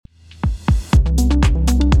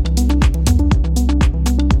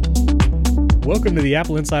Welcome to the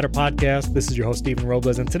Apple Insider Podcast. This is your host, Stephen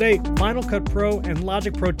Robles, and today, Final Cut Pro and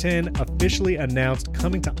Logic Pro 10 officially announced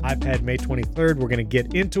coming to iPad May 23rd. We're going to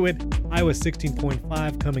get into it. iOS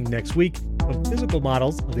 16.5 coming next week. Some physical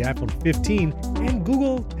models of the iPhone 15, and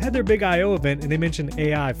Google had their big I.O. event, and they mentioned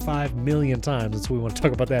AI 5 million times, and so we want to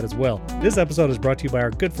talk about that as well. This episode is brought to you by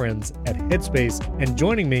our good friends at Headspace, and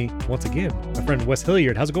joining me, once again, my friend Wes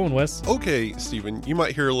Hilliard. How's it going, Wes? Okay, Stephen. You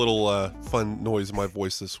might hear a little fun noise in my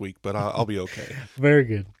voice this week, but I'll be okay. Very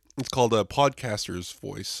good. It's called a podcaster's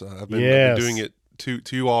voice. I've been doing it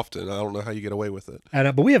too often. I don't know how you get away with it.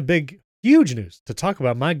 But we have huge news to talk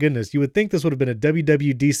about. My goodness, you would think this would have been a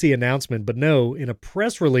WWDC announcement, but no, in a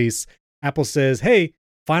press release, Apple says, hey,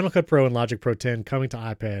 Final Cut Pro and Logic Pro 10 coming to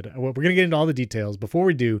iPad. We're going to get into all the details. Before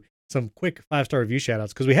we do, some quick 5-star review shout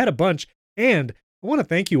outs, because we had a bunch, and I want to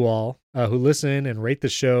thank you all who listen and rate the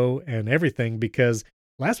show and everything, because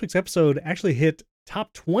last week's episode actually hit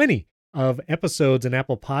top 20 of episodes in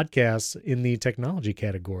Apple Podcasts in the technology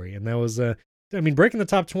category. And that was, breaking the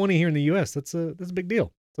top 20 here in the US, that's a big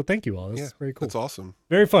deal. So thank you all. That's very cool. That's awesome.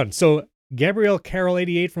 Very fun. So Gabrielle Carroll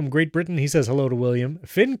 88 from Great Britain, he says hello to William.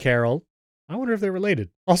 Finn Carroll, I wonder if they're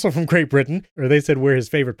related. Also from Great Britain, or they said we're his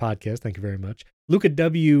favorite podcast. Thank you very much. Luca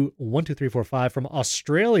W 12345 from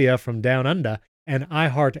Australia, from Down Under, and I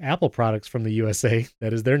Heart Apple Products from the USA.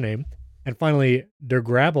 That is their name. And finally, Der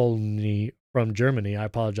Grabelny from Germany. I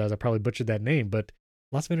apologize. I probably butchered that name, but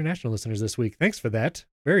lots of international listeners this week. Thanks for that.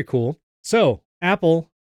 Very cool. So Apple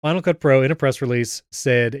Final Cut Pro, in a press release,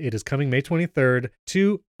 said it is coming May 23rd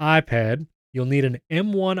to iPad. You'll need an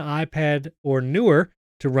M1 iPad or newer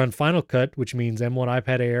to run Final Cut, which means M1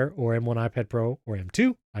 iPad Air or M1 iPad Pro or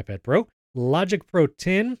M2 iPad Pro. Logic Pro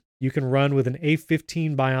 10, you can run with an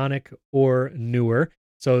A15 Bionic or newer.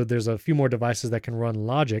 So there's a few more devices that can run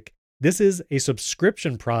Logic. This is a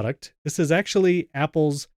subscription product. This is actually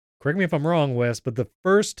Apple's, correct me if I'm wrong, Wes, but the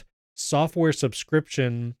first software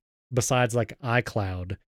subscription besides like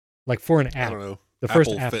iCloud. Like for an app. I don't know. The Apple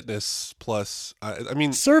first app. Fitness Plus. I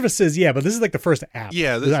mean, services, yeah, but this is like the first app.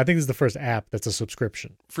 Yeah, I think this is the first app that's a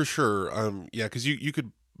subscription. For sure. Yeah, because you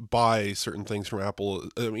could buy certain things from Apple.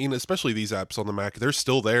 I mean, especially these apps on the Mac. They're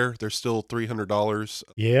still there. They're still $300.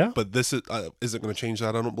 Yeah. But this isn't going to change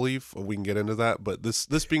that, I don't believe. We can get into that. But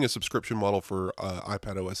this being a subscription model for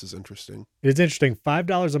iPad OS is interesting. It's interesting.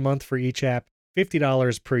 $5 a month for each app.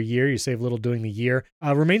 $50 per year. You save little doing the year.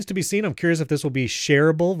 Remains to be seen. I'm curious if this will be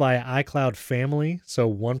shareable via iCloud Family. So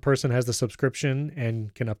one person has the subscription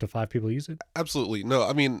and can up to 5 people use it? Absolutely. No,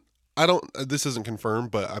 I mean, this isn't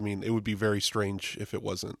confirmed, but I mean, it would be very strange if it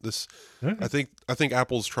wasn't. This, okay. I think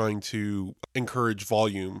Apple's trying to encourage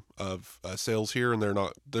volume of sales here, and they're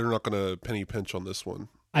not going to penny pinch on this one.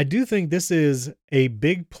 I do think this is a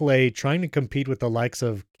big play trying to compete with the likes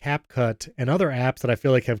of CapCut and other apps that I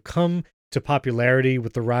feel like have come to popularity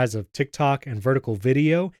with the rise of TikTok and vertical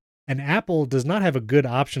video, and Apple does not have a good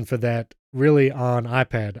option for that really on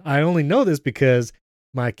iPad. I only know this because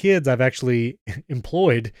my kids I've actually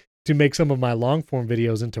employed to make some of my long form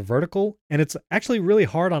videos into vertical, and it's actually really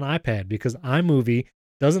hard on iPad because iMovie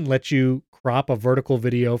doesn't let you crop a vertical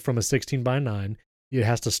video from a 16:9. It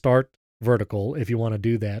has to start vertical if you want to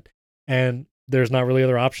do that, and there's not really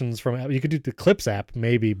other options from Apple. You could do the Clips app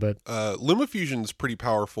maybe, but LumaFusion is pretty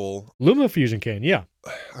powerful. LumaFusion can, yeah.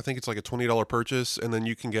 I think it's like a $20 purchase, and then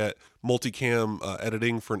you can get multicam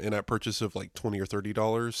editing for an in-app purchase of like $20 or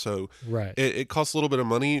 $30. So right. It costs a little bit of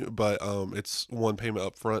money, but it's one payment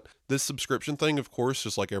up front. This subscription thing, of course,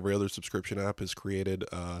 just like every other subscription app, has created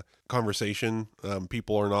conversation.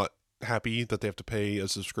 People are not happy that they have to pay a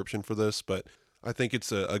subscription for this, but I think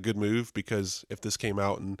it's a good move, because if this came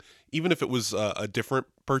out, and even if it was a different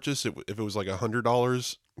purchase, if it was like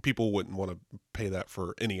 $100, people wouldn't want to pay that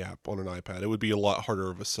for any app on an iPad. It would be a lot harder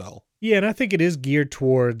of a sell. Yeah, and I think it is geared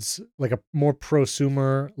towards like a more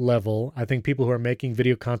prosumer level. I think people who are making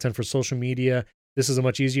video content for social media, this is a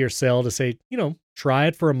much easier sell to say, try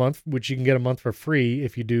it for a month, which you can get a month for free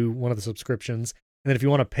if you do one of the subscriptions. And then if you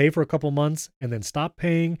want to pay for a couple months and then stop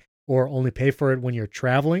paying, or only pay for it when you're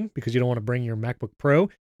traveling because you don't want to bring your MacBook Pro,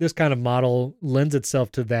 this kind of model lends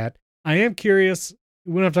itself to that. I am curious,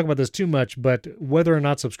 we don't have to talk about this too much, but whether or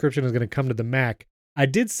not subscription is going to come to the Mac. I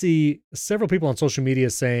did see several people on social media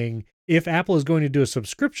saying if Apple is going to do a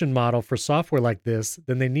subscription model for software like this,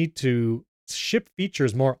 then they need to ship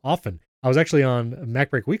features more often. I was actually on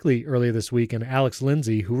MacBreak Weekly earlier this week, and Alex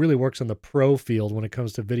Lindsay, who really works in the pro field when it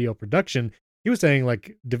comes to video production, he was saying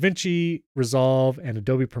like DaVinci Resolve and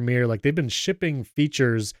Adobe Premiere, like they've been shipping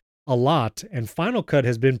features a lot, and Final Cut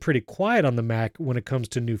has been pretty quiet on the Mac when it comes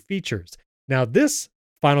to new features. Now this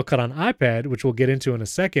Final Cut on iPad, which we'll get into in a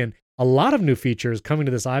second, a lot of new features coming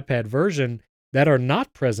to this iPad version. that are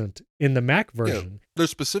not present in the Mac Yeah, version. they're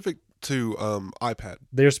specific to iPad.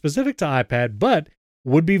 They're specific to iPad, but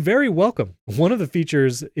would be very welcome. One of the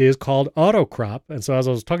features is called auto crop. And so as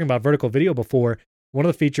I was talking about vertical video before, one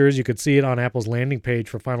of the features, you could see it on Apple's landing page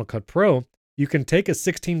for Final Cut Pro. You can take a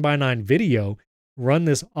 16:9 video, run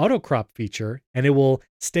this auto crop feature, and it will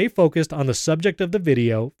stay focused on the subject of the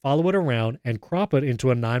video, follow it around, and crop it into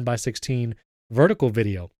a 9:16 vertical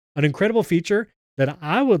video. An incredible feature that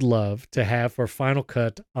I would love to have for Final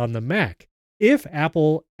Cut on the Mac. If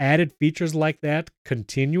Apple added features like that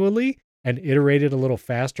continually and iterated a little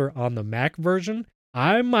faster on the Mac version,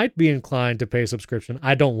 I might be inclined to pay a subscription.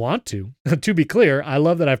 I don't want to. To be clear, I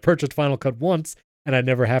love that I've purchased Final Cut once and I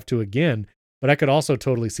never have to again. But I could also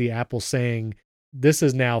totally see Apple saying, this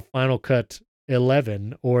is now Final Cut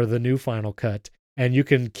 11 or the new Final Cut. And you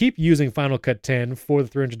can keep using Final Cut 10 for the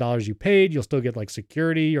 $300 you paid. You'll still get like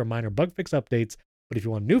security or minor bug fix updates. But if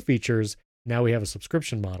you want new features, now we have a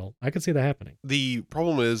subscription model. I could see that happening. The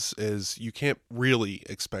problem is you can't really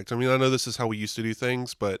expect. I mean, I know this is how we used to do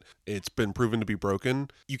things, but it's been proven to be broken.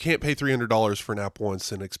 You can't pay $300 for an app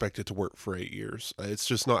once and expect it to work for 8 years. It's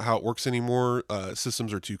just not how it works anymore.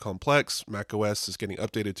 Systems are too complex. macOS is getting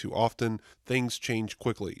updated too often. Things change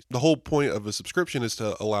quickly. The whole point of a subscription is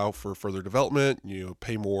to allow for further development,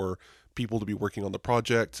 pay more people to be working on the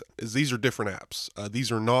project. These are different apps.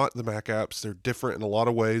 These are not the Mac apps. They're different in a lot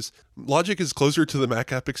of ways. Logic is closer to the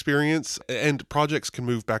Mac app experience, and projects can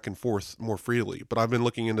move back and forth more freely. But I've been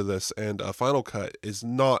looking into this, and Final Cut is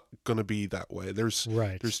not going to be that way. There's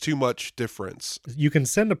too much difference. You can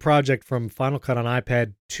send a project from Final Cut on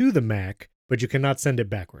iPad to the Mac, but you cannot send it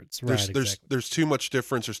backwards. There's too much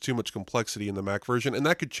difference. There's too much complexity in the Mac version, and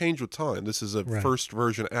that could change with time. This is a first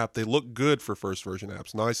version app. They look good for first version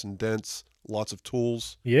apps. Nice and dense, lots of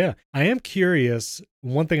tools. Yeah. I am curious.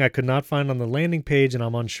 One thing I could not find on the landing page and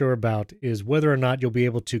I'm unsure about is whether or not you'll be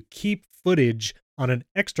able to keep footage on an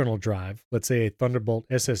external drive, let's say a Thunderbolt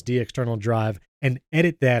SSD external drive, and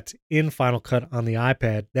edit that in Final Cut on the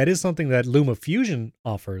iPad. That is something that LumaFusion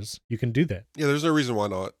offers. You can do that. Yeah, there's no reason why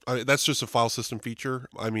not. That's just a file system feature.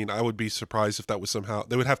 I mean, I would be surprised if that was somehow,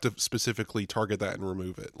 they would have to specifically target that and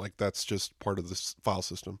remove it. Like, that's just part of this file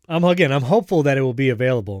system. I'm hopeful that it will be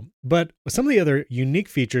available. But some of the other unique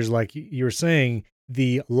features, like you were saying,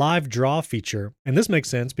 the live draw feature, and this makes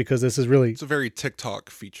sense because this is really... It's a very TikTok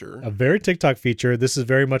feature. A very TikTok feature. This is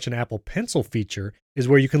very much an Apple Pencil feature, is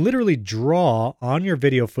where you can literally draw on your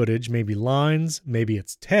video footage, maybe lines, maybe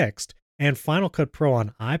it's text, and Final Cut Pro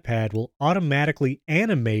on iPad will automatically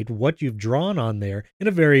animate what you've drawn on there in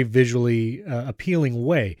a very visually appealing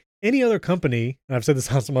way. Any other company, and I've said this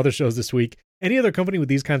on some other shows this week, any other company with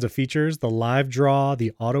these kinds of features, the live draw,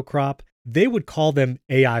 the auto crop, they would call them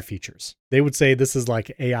AI features. They would say this is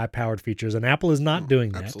like AI powered features, and Apple is not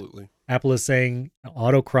doing that. Absolutely. Apple is saying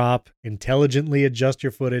auto crop, intelligently adjust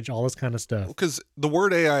your footage, all this kind of stuff. Because the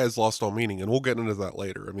word AI has lost all meaning, and we'll get into that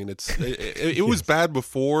later. I mean, it was bad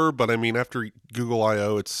before, but I mean, after Google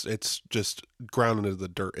I/O, it's just ground into the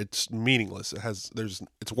dirt. It's meaningless.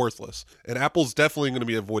 It's worthless. And Apple's definitely going to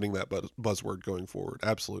be avoiding that buzzword going forward.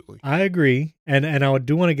 Absolutely. I agree, and I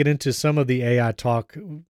do want to get into some of the AI talk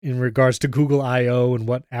in regards to Google I/O and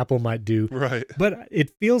what Apple might do. Right. But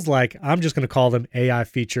it feels like I'm just going to call them AI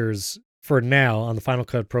features for now on the Final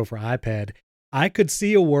Cut Pro for iPad. I could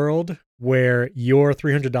see a world where your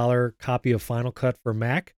 $300 copy of Final Cut for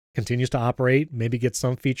Mac continues to operate, maybe get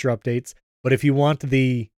some feature updates. But if you want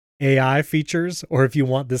the AI features, or if you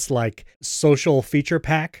want this like social feature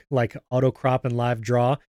pack, like auto crop and live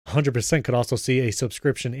draw, 100% could also see a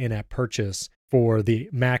subscription in-app purchase for the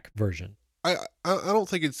Mac version. I don't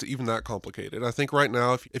think it's even that complicated. I think right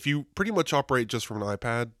now, if you pretty much operate just from an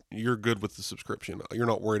iPad, you're good with the subscription. You're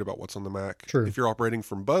not worried about what's on the Mac. True. If you're operating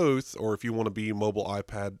from both, or if you want to be mobile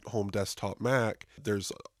iPad, home desktop Mac,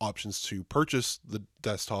 there's options to purchase the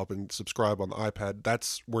desktop and subscribe on the iPad.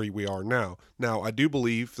 That's where we are now. Now, I do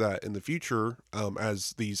believe that in the future,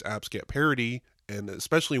 as these apps get parity, and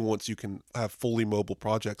especially once you can have fully mobile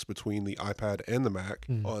projects between the iPad and the Mac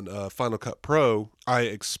on Final Cut Pro, I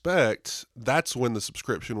expect that's when the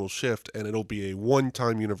subscription will shift and it'll be a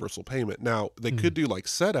one-time universal payment. Now, they could do like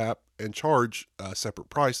SetApp and charge a separate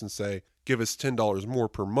price and say, give us $10 more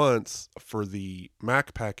per month for the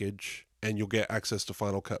Mac package, and you'll get access to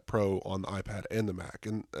Final Cut Pro on the iPad and the Mac.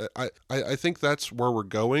 And I think that's where we're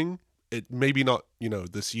going. It maybe not,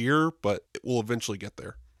 this year, but it will eventually get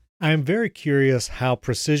there. I'm very curious how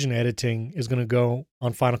precision editing is going to go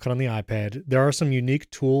on Final Cut on the iPad. There are some unique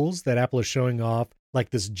tools that Apple is showing off,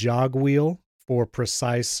 like this jog wheel for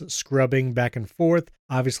precise scrubbing back and forth.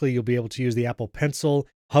 Obviously, you'll be able to use the Apple Pencil.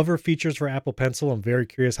 hover features for Apple Pencil. I'm very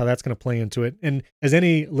curious how that's going to play into it. And as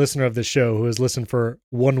any listener of the show who has listened for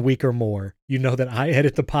 1 week or more, you know that I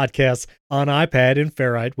edit the podcast on iPad in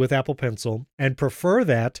Ferrite with Apple Pencil and prefer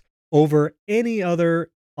that over any other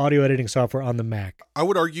audio editing software on the Mac. I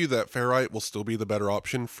would argue that Ferrite will still be the better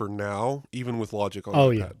option for now, even with Logic on Oh,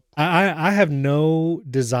 iPad. yeah. I have no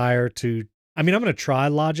desire to... I mean, I'm going to try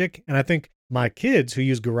Logic, and I think my kids who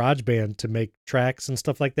use GarageBand to make tracks and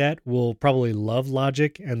stuff like that will probably love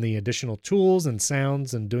Logic and the additional tools and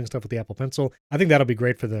sounds and doing stuff with the Apple Pencil. I think that'll be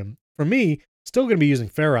great for them. For me, still going to be using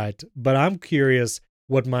Ferrite, but I'm curious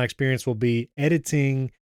what my experience will be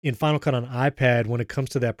editing in Final Cut on iPad when it comes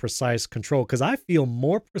to that precise control, because I feel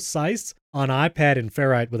more precise on iPad and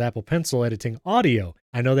Ferrite with Apple Pencil editing audio.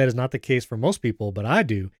 I know that is not the case for most people, but I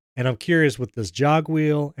do. And I'm curious with this jog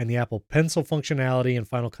wheel and the Apple Pencil functionality in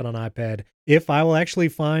Final Cut on iPad, if I will actually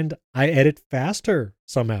find I edit faster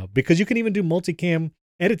somehow, because you can even do multicam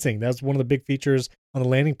editing. That's one of the big features on the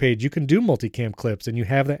landing page. You can do multicam clips and you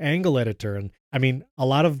have the angle editor. And I mean, a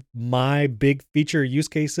lot of my big feature use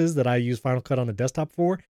cases that I use Final Cut on the desktop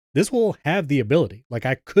for, this will have the ability. Like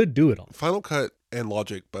I could do it all. Final Cut and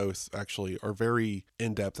Logic both actually are very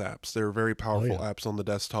in-depth apps. They're very powerful apps on the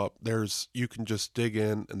desktop. You can just dig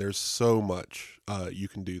in and there's so much you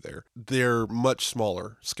can do there. They're much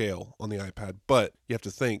smaller scale on the iPad, but you have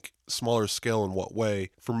to think smaller scale in what way?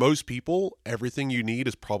 For most people, everything you need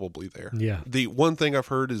is probably there. Yeah. The one thing I've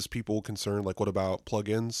heard is people concerned, like, what about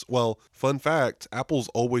plugins? Well, fun fact, Apple's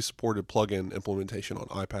always supported plugin implementation on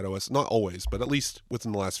iPad OS. Not always, but at least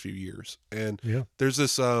within the last few years. And there's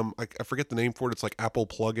this, I forget the name for it. It's like Apple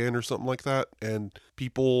plugin or something like that. And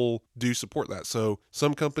people do support that. So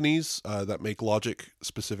some companies that make Logic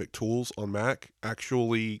specific tools on Mac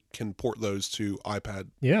actually can port those to iPad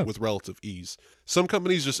with relative ease. Some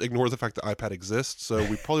companies just ignore the fact that iPad exists, so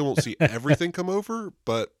we probably won't see everything come over,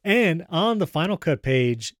 but... And on the Final Cut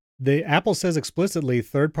page, the Apple says explicitly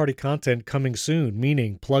third-party content coming soon,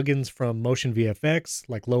 meaning plugins from Motion VFX,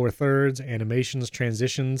 like lower thirds, animations,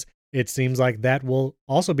 transitions. It seems like that will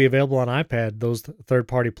also be available on iPad, those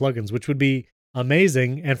third-party plugins, which would be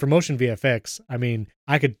amazing. And for Motion VFX, I mean,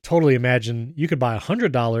 I could totally imagine you could buy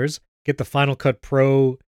 $100, get the Final Cut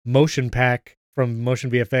Pro Motion Pack from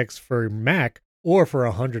Motion VFX for Mac, or for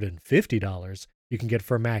 $150, you can get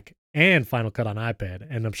for Mac and Final Cut on iPad,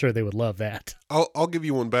 and I'm sure they would love that. I'll give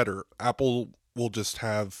you one better. Apple will just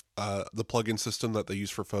have the plugin system that they use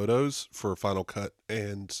for photos for Final Cut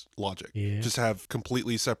and Logic. Just have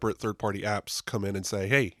completely separate third-party apps come in and say,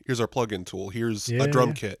 hey, here's our plugin tool. Here's a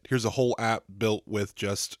drum kit. Here's a whole app built with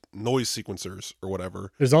just noise sequencers or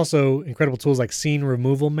whatever. There's also incredible tools like Scene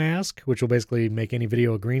Removal Mask, which will basically make any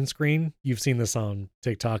video a green screen. You've seen this on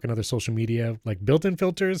TikTok and other social media, like built-in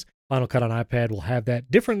filters. Final Cut on iPad will have that.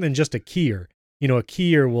 Different than just a keyer. You know, a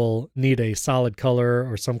keyer will need a solid color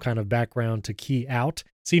or some kind of background to key out.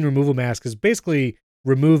 Scene Removal Mask is basically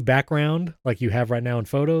remove background like you have right now in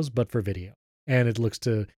photos, but for video. And it looks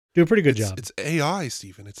to do a pretty good job. It's AI,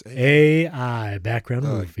 Stephen. It's AI background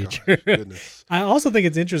remove feature. Goodness. I also think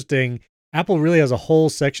it's interesting. Apple really has a whole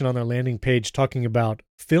section on their landing page talking about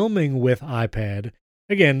filming with iPad.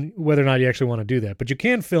 Again, whether or not you actually want to do that, but you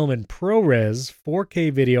can film in ProRes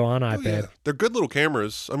 4K video on iPad. Yeah. They're good little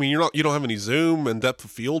cameras. I mean, you don't have any zoom and depth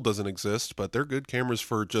of field doesn't exist, but they're good cameras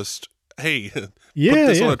for just, hey, put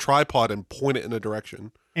this on a tripod and point it in a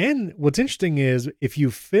direction. And what's interesting is if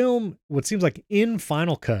you film what seems like in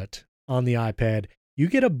Final Cut on the iPad, you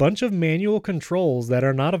get a bunch of manual controls that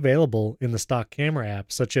are not available in the stock camera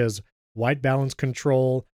app, such as white balance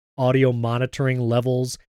control, audio monitoring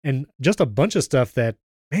levels, and just a bunch of stuff that,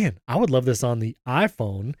 man, I would love this on the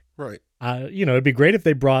iPhone. Right. It'd be great if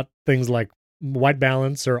they brought things like white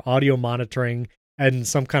balance or audio monitoring and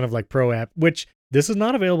some kind of like pro app, which this is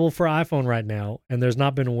not available for iPhone right now. And there's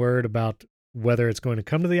not been a word about whether it's going to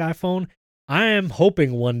come to the iPhone. I am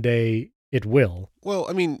hoping one day it will. Well,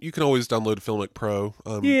 I mean, you can always download Filmic Pro.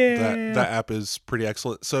 That app is pretty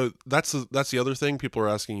excellent. So that's the other thing. People are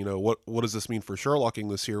asking, what does this mean for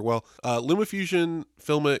Sherlocking this year? Well, LumaFusion,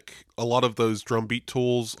 Filmic, a lot of those drum beat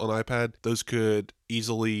tools on iPad, those could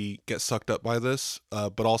easily get sucked up by this.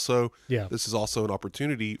 But also, this is also an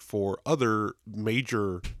opportunity for other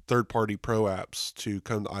major third-party pro apps to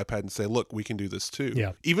come to iPad and say, look, we can do this too.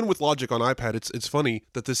 Yeah. Even with Logic on iPad, it's funny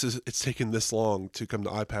that it's taken this long to come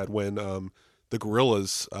to iPad when the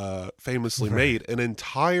Gorillaz famously made an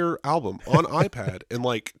entire album on iPad in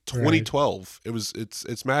like 2012.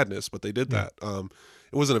 It's madness, but they did that.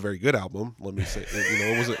 It wasn't a very good album, let me say.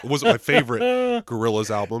 It wasn't my favorite Gorillaz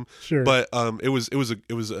album. Sure. But it was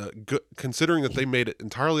a good, considering that they made it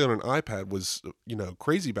entirely on an iPad, was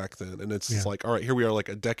crazy back then. And it's like, all right, here we are like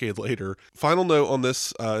a decade later. Final note on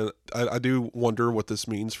this, I do wonder what this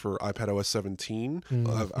means for iPadOS 17.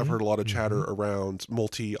 I've heard a lot of chatter around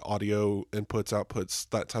multi-audio inputs, outputs,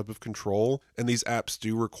 that type of control. And these apps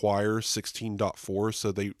do require 16.4,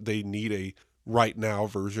 so they need a right now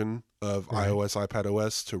version of iOS,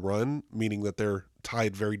 iPadOS to run, meaning that they're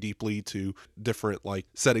tied very deeply to different like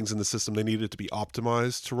settings in the system. They need it to be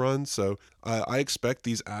optimized to run. So I expect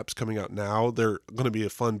these apps coming out now, they're going to be a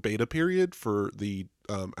fun beta period for the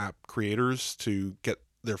app creators to get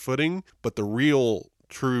their footing, but the real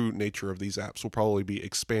true nature of these apps will probably be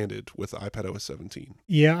expanded with iPadOS 17.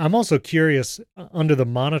 Yeah, I'm also curious, under the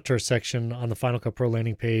monitor section on the Final Cut Pro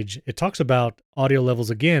landing page, it talks about audio levels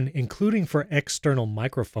again, including for external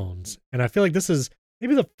microphones. And I feel like this is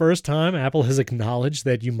maybe the first time Apple has acknowledged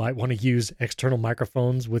that you might want to use external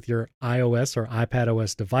microphones with your iOS or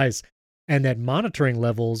iPadOS device, and that monitoring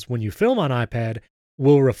levels when you film on iPad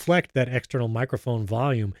will reflect that external microphone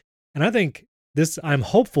volume. And I think I'm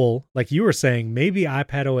hopeful, like you were saying, maybe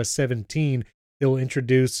iPadOS 17, they'll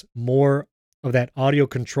introduce more of that audio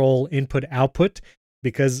control input output,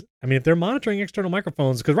 because I mean, if they're monitoring external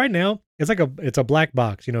microphones, because right now it's a black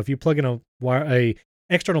box. If you plug in a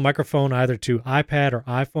external microphone either to iPad or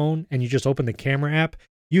iPhone and you just open the camera app,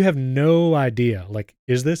 you have no idea, like,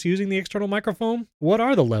 is this using the external microphone? What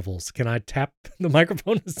are the levels? Can I tap the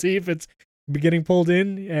microphone to see if it's getting pulled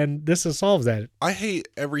in? And this solves that. I hate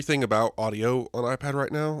everything about audio on iPad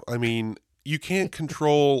right now. I mean, you can't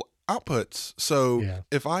control outputs. So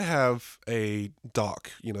if I have a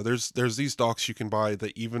dock, there's these docks you can buy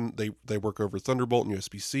that even they work over Thunderbolt and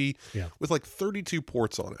USB-C with like 32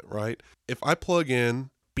 ports on it, right? If I plug in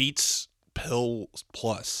Beats Pill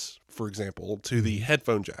Plus, for example, to the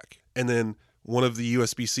headphone jack, and then one of the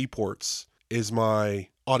USB-C ports is my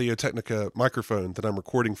Audio-Technica microphone that I'm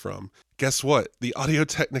recording from, guess what? The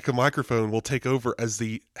Audio-Technica microphone will take over as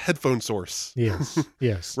the headphone source.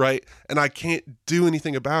 Yes. Right? And I can't do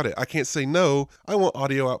anything about it. I can't say, no, I want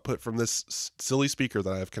audio output from this silly speaker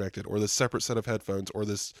that I have connected, or this separate set of headphones, or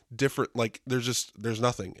this different, like, there's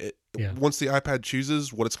nothing. Once the iPad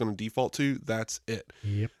chooses what it's going to default to, that's it.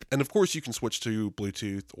 Yep. And of course you can switch to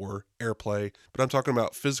Bluetooth or AirPlay, but I'm talking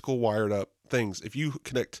about physical wired up things. If you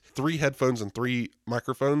connect 3 headphones and 3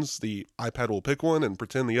 microphones, the iPad will pick one and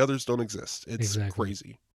pretend the others don't exist. It's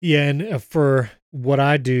crazy. Yeah, and for what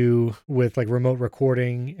I do with like remote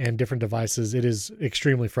recording and different devices, it is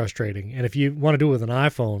extremely frustrating. And if you want to do it with an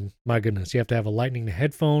iPhone, my goodness, you have to have a lightning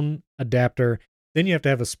headphone adapter. Then you have to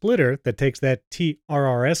have a splitter that takes that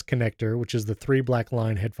TRRS connector, which is the 3 black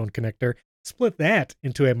line headphone connector, split that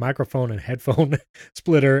into a microphone and headphone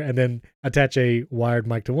splitter, and then attach a wired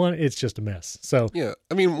mic to one. It's just a mess. So yeah,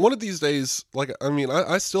 I mean, one of these days,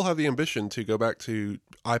 I still have the ambition to go back to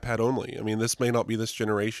iPad only. I mean, this may not be this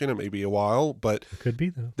generation, it may be a while, but it could be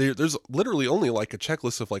though. There's literally only like a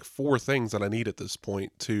checklist of like 4 things that I need at this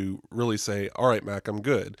point to really say, all right, Mac, I'm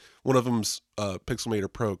good. One of them's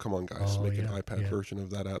Pixelmator Pro. Come on, guys, make an iPad version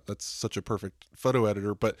of that app. That's such a perfect photo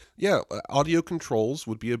editor. But yeah, audio controls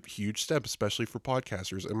would be a huge step, especially for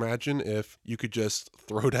podcasters. Imagine if you could just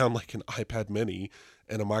throw down like an iPad mini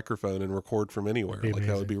and a microphone and record from anywhere. Like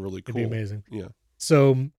that would be really cool. It'd be amazing. Yeah.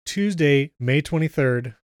 So Tuesday, May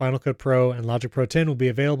 23rd, Final Cut Pro and Logic Pro 10 will be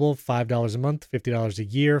available, $5 a month, $50 a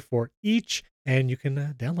year for each. And you can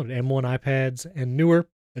download M1 iPads and newer,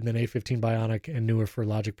 and then A15 Bionic and newer for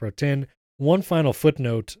Logic Pro 10. One final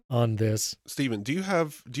footnote on this. Steven, do you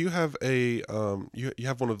have a you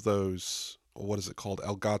have one of those, what is it called,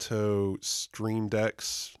 Elgato Stream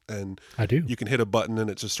Decks, and I do. You can hit a button and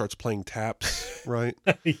it just starts playing taps, right?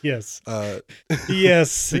 Yes.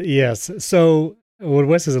 Yes. So what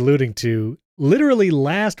Wes is alluding to, literally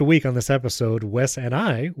last week on this episode, Wes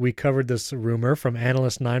and we covered this rumor from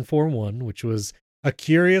Analyst 941, which was a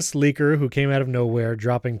curious leaker who came out of nowhere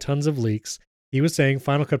dropping tons of leaks. He was saying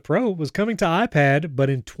Final Cut Pro was coming to iPad, but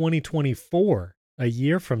in 2024, a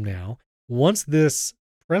year from now. Once this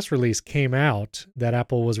press release came out that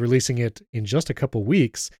Apple was releasing it in just a couple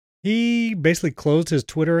weeks, he basically closed his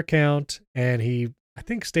Twitter account, and he, I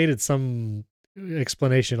think, stated some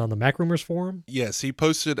explanation on the Mac Rumors forum. Yes, he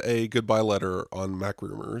posted a goodbye letter on Mac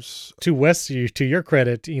Rumors. To Wes, to your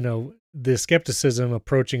credit, the skepticism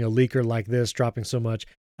approaching a leaker like this, dropping so much.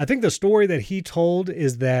 I think the story that he told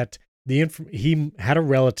is that he had a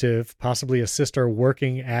relative, possibly a sister,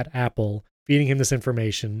 working at Apple, feeding him this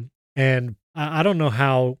information. And I don't know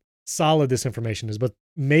how solid this information is, but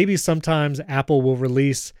maybe sometimes Apple will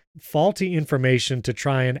release faulty information to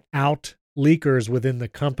try and out leakers within the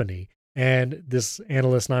company. And this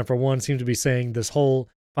analyst 941 seems to be saying this whole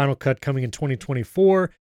Final Cut coming in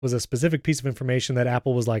 2024 was a specific piece of information that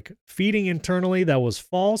Apple was like feeding internally that was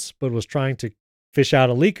false, but was trying to fish out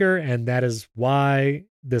a leaker. And that is why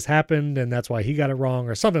this happened. And that's why he got it wrong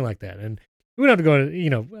or something like that. And we don't have to go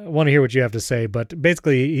into, I want to hear what you have to say, but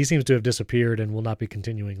basically he seems to have disappeared and will not be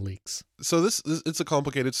continuing leaks. So this it's a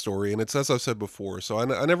complicated story, and it's as I've said before. So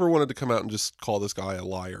I never wanted to come out and just call this guy a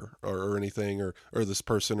liar or anything, or this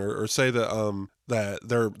person, or say that that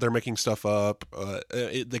they're making stuff up.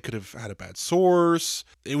 They could have had a bad source.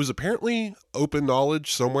 It was apparently open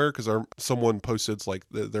knowledge somewhere because someone posted like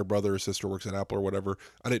their brother or sister works at Apple or whatever.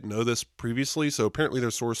 I didn't know this previously, so apparently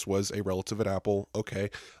their source was a relative at Apple.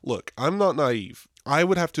 Okay, look, I'm not naive. I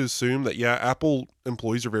would have to assume that, yeah, Apple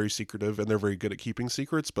employees are very secretive and they're very good at keeping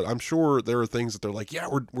secrets, but I'm sure there are things that they're like, yeah,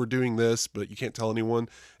 we're doing this, but you can't tell anyone.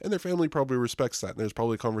 And their family probably respects that. And there's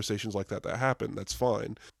probably conversations like that happen. That's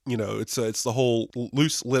fine. It's the whole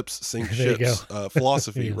loose lips sink ships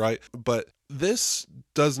philosophy, yeah. Right? But this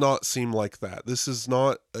does not seem like that. This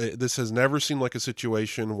has never seemed like a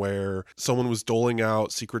situation where someone was doling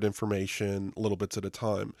out secret information little bits at a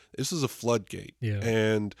time. This is a floodgate. Yeah.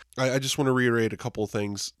 And I just want to reiterate a couple of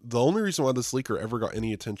things. The only reason why this leaker ever got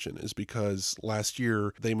any attention is because last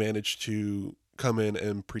year they managed to come in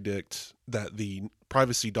and predict that the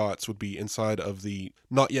privacy dots would be inside of the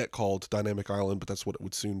not yet called dynamic island, but that's what it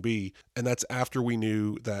would soon be. And that's after we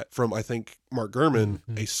knew that from, I think, Mark Gurman,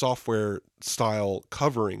 a software style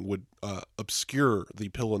covering would obscure the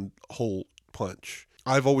pill and hole punch.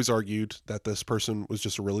 I've always argued that this person was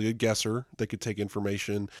just a really good guesser. They could take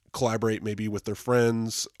information, collaborate maybe with their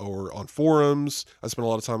friends or on forums. I spent a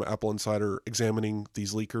lot of time at Apple Insider examining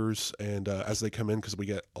these leakers, and as they come in, because we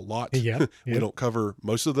get a lot, we don't cover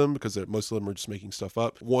most of them because most of them are just making stuff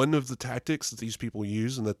up. One of the tactics that these people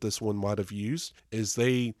use, and that this one might have used, is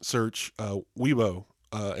they search Weibo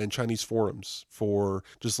and Chinese forums for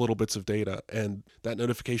just little bits of data, and that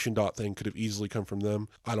notification dot thing could have easily come from them.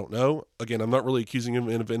 I don't know. Again, I'm not really accusing him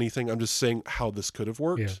of anything. I'm just saying how this could have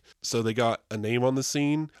worked. Yeah. So they got a name on the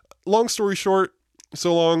scene. Long story short,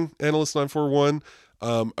 so long, Analyst 941.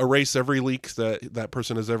 Erase every leak that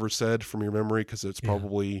person has ever said from your memory because it's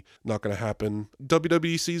probably not going to happen.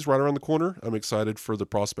 WWDC is right around the corner. I'm excited for the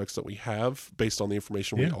prospects that we have based on the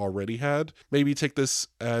information we already had. Maybe take this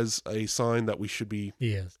as a sign that we should be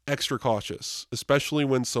extra cautious, especially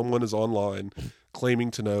when someone is online claiming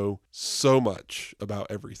to know so much about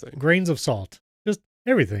everything. Grains of salt. Just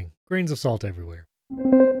everything. Grains of salt everywhere.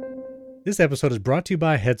 This episode is brought to you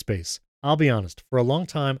by Headspace. I'll be honest, for a long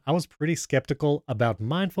time, I was pretty skeptical about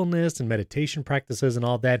mindfulness and meditation practices and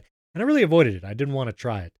all that, and I really avoided it. I didn't want to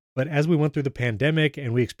try it. But as we went through the pandemic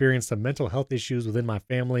and we experienced some mental health issues within my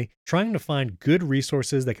family, trying to find good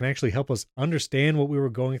resources that can actually help us understand what we were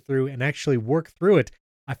going through and actually work through it,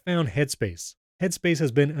 I found Headspace. Headspace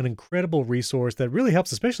has been an incredible resource that really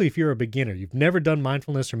helps, especially if you're a beginner. You've never done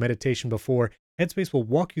mindfulness or meditation before. Headspace will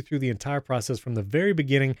walk you through the entire process from the very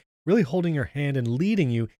beginning, really holding your hand and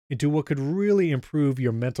leading you into what could really improve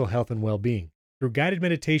your mental health and well-being. Through guided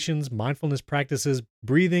meditations, mindfulness practices,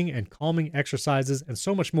 breathing and calming exercises, and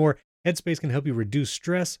so much more, Headspace can help you reduce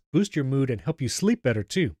stress, boost your mood, and help you sleep better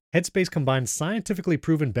too. Headspace combines scientifically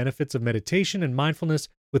proven benefits of meditation and mindfulness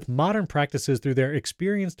with modern practices through their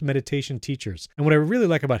experienced meditation teachers. And what I really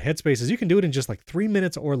like about Headspace is you can do it in just like 3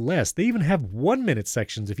 minutes or less. They even have 1-minute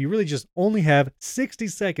sections. If you really just only have 60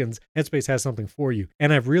 seconds, Headspace has something for you.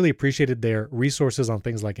 And I've really appreciated their resources on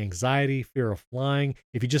things like anxiety, fear of flying.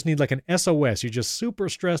 If you just need like an SOS, you're just super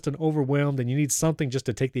stressed and overwhelmed and you need something just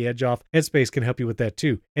to take the edge off, Headspace can help you with that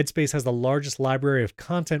too. Headspace has the largest library of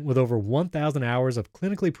content with over 1,000 hours of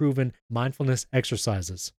clinically proven mindfulness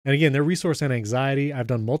exercises. And again, their resource on anxiety, I've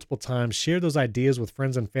done multiple times, share those ideas with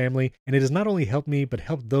friends and family, and it has not only helped me, but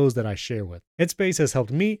helped those that I share with. Headspace has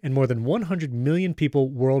helped me and more than 100 million people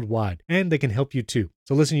worldwide, and they can help you too.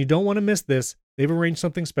 So listen, you don't want to miss this. They've arranged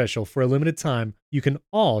something special for a limited time. You can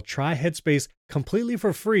all try Headspace completely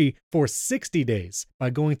for free for 60 days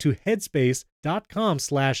by going to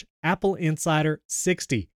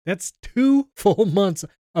headspace.com/AppleInsider60. That's 2 full months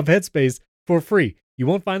of Headspace for free. You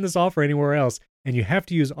won't find this offer anywhere else, and you have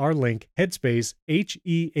to use our link, Headspace,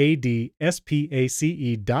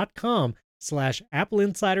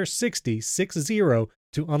 HEADSPACE.com/AppleInsider60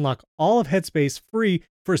 to unlock all of Headspace free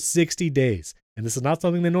for 60 days. And this is not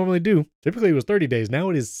something they normally do. Typically it was 30 days. Now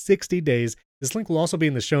it is 60 days. This link will also be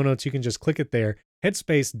in the show notes. You can just click it there.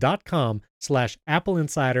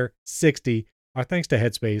 Headspace.com/AppleInsider60. Our thanks to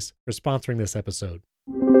Headspace for sponsoring this episode.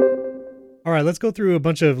 All right, let's go through a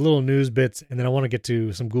bunch of little news bits, and then I want to get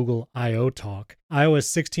to some Google I/O talk. iOS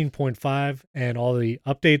 16.5 and all the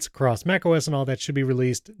updates across macOS and all that should be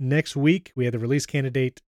released next week. We had the release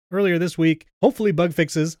candidate earlier this week. Hopefully bug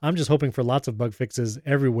fixes. I'm just hoping for lots of bug fixes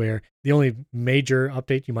everywhere. The only major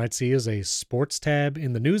update you might see is a sports tab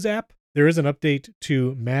in the news app. There is an update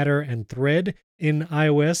to Matter and Thread in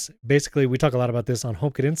iOS. Basically, we talk a lot about this on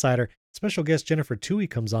HomeKit Insider. Special guest Jennifer Toohey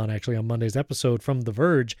comes on actually on Monday's episode from The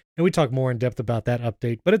Verge, and we talk more in depth about that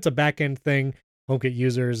update. But it's a back-end thing. HomeKit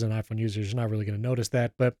users and iPhone users are not really going to notice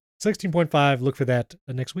that. But 16.5, look for that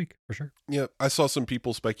next week for sure. Yeah, I saw some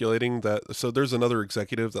people speculating that. So there's another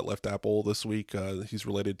executive that left Apple this week. He's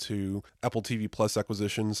related to Apple TV Plus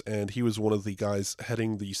acquisitions, and he was one of the guys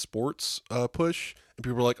heading the sports push. And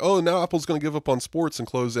people were like, oh, now Apple's going to give up on sports and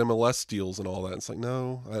close MLS deals and all that. It's like,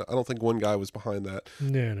 no, I don't think one guy was behind that.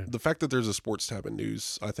 No. The fact that there's a sports tab in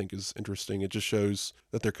news, I think, is interesting. It just shows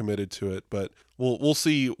that they're committed to it. But we'll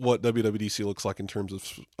see what WWDC looks like in terms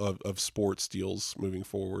of sports deals moving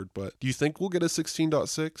forward. But do you think we'll get a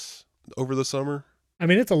 16.6 over the summer? I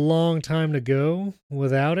mean, it's a long time to go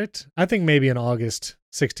without it. I think maybe in August,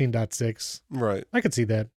 16.6. Right. I could see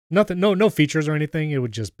that. Nothing, no features or anything. It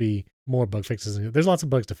would just be more bug fixes. There's lots of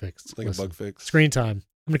bugs to fix. Like a bug fix. Screen time.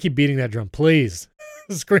 I'm going to keep beating that drum. Please.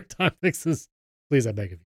 Screen time fixes. Please, I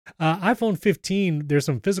beg of you. iPhone 15, there's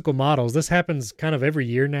some physical models. This happens kind of every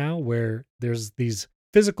year now where there's these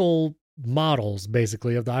physical models,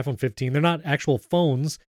 basically, of the iPhone 15. They're not actual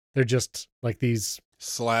phones. They're just like these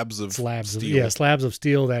slabs of steel. Slabs of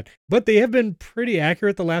steel but they have been pretty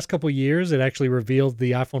accurate the last couple of years. It actually revealed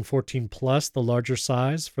the iPhone 14 Plus, the larger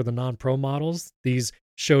size for the non-Pro models. These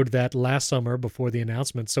showed that last summer before the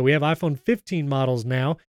announcement. So we have iPhone 15 models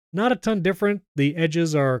now. Not a ton different. The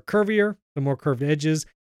edges are curvier, the more curved edges.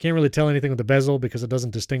 Can't really tell anything with the bezel because it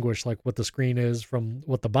doesn't distinguish like what the screen is from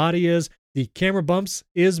what the body is. The camera bumps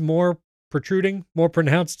is more protruding, more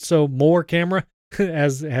pronounced, so more camera.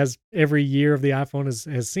 as every year of the iPhone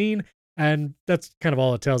has seen, and that's kind of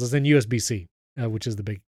all it tells us. Then USB-C, which is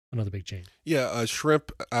another big change. Yeah,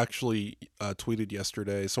 Shrimp actually tweeted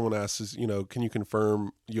yesterday. Someone asked, can you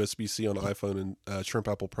confirm USB-C on iPhone? And Shrimp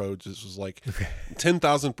Apple Pro just was like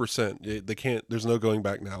 10,000%. They can't. There's no going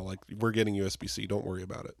back now. Like, we're getting USB-C. Don't worry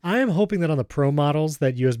about it. I am hoping that on the Pro models,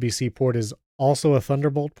 that USB-C port is also a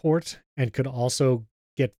Thunderbolt port and could also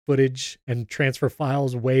get footage and transfer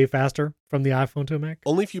files way faster from the iPhone to a Mac.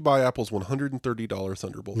 Only if you buy Apple's $130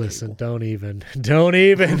 Thunderbolt Listen, cable. don't even.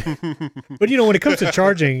 But when it comes to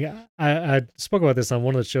charging, I spoke about this on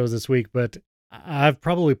one of the shows this week, but I've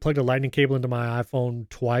probably plugged a lightning cable into my iPhone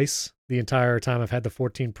twice the entire time I've had the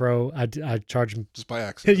 14 Pro. I charged them just by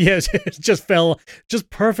accident. Yes, it just fell just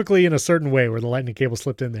perfectly in a certain way where the lightning cable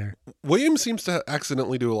slipped in there. William seems to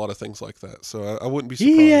accidentally do a lot of things like that, so I wouldn't be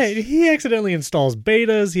surprised. Yeah, he accidentally installs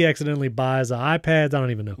betas. He accidentally buys iPads. I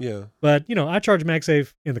don't even know. Yeah. But, I charge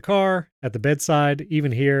MagSafe in the car, at the bedside,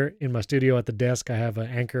 even here in my studio at the desk. I have an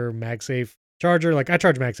Anker MagSafe charger. Like, I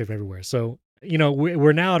charge MagSafe everywhere. So,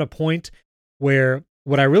 we're now at a point where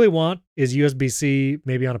what I really want is USB-C,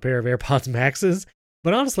 maybe on a pair of AirPods Maxes.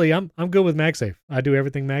 But honestly, I'm good with MagSafe. I do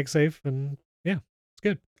everything MagSafe, and yeah, it's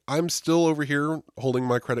good. I'm still over here holding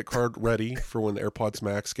my credit card ready for when the AirPods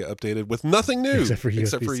Max get updated with nothing new except for a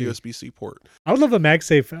USB-C port. I would love a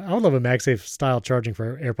MagSafe style charging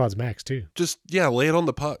for AirPods Max too. Just lay it on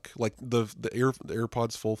the puck, like the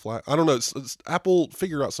AirPods full flat. I don't know. It's Apple,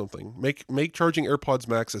 figure out something. Make charging AirPods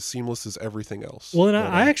Max as seamless as everything else. Well, and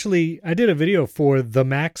I did a video for the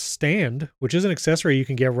Max stand, which is an accessory you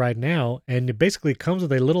can get right now, and it basically comes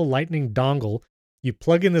with a little lightning dongle. You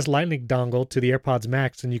plug in this lightning dongle to the AirPods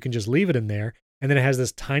Max and you can just leave it in there. And then it has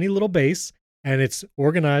this tiny little base and it's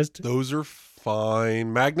organized. Those are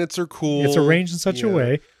fine. Magnets are cool. It's arranged in such a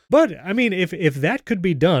way. But I mean, if that could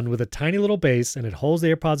be done with a tiny little base and it holds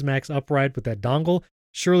the AirPods Max upright with that dongle,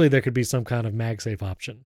 surely there could be some kind of MagSafe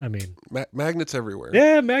option. I mean, magnets everywhere.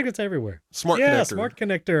 Yeah, magnets everywhere. Smart connector. Smart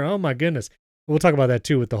connector. Oh my goodness. We'll talk about that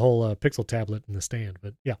too with the whole Pixel tablet and the stand.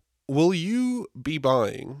 But yeah. Will you be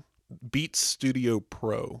buying Beats Studio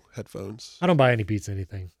Pro headphones? I don't buy any Beats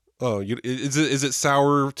anything. Oh, is it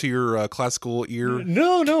sour to your classical ear?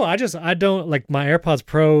 No. I don't like my AirPods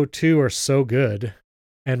Pro 2 are so good,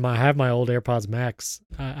 and I have my old AirPods Max.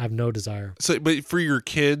 I have no desire. So, but for your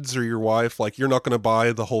kids or your wife, like you're not going to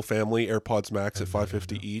buy the whole family AirPods Max at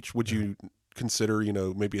 $550 each. Would you consider,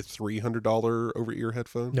 maybe a $300 over-ear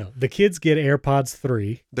headphone? No, the kids get AirPods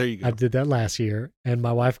 3. There you go. I did that last year, and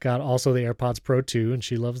my wife got also the AirPods Pro 2, and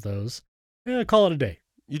she loves those. Call it a day.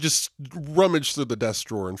 You just rummage through the desk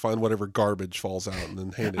drawer and find whatever garbage falls out and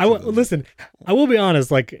then hand it to them. Listen, I will be honest,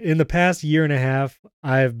 like in the past year and a half,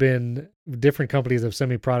 I've been, different companies have sent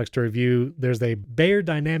me products to review. There's a Bayer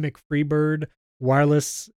Dynamic Freebird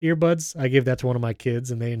wireless earbuds. I gave that to one of my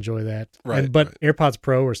kids and they enjoy that. Right. But AirPods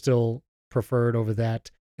Pro are still preferred over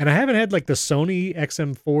that. And I haven't had like the Sony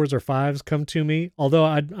XM4s or 5s come to me, although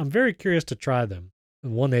I'm very curious to try them.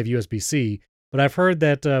 One, they have USB-C. But I've heard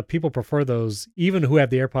that people prefer those, even who have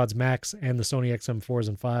the AirPods Max and the Sony XM4s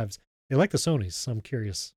and 5s. They like the Sonys, so I'm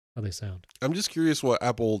curious how they sound. I'm just curious what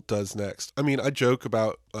Apple does next. I mean, I joke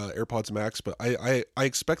about AirPods Max, but I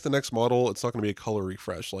expect the next model, it's not going to be a color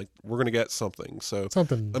refresh. Like, we're going to get something. So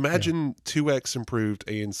imagine 2x improved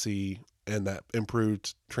ANC and that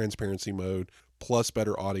improved transparency mode, plus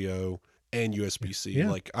better audio and USB-C. Yeah.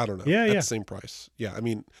 Like, I don't know. Yeah, at the same price. Yeah, I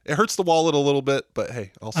mean, it hurts the wallet a little bit, but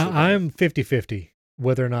hey, I'll still buy I'm 50-50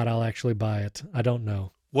 whether or not I'll actually buy it. I don't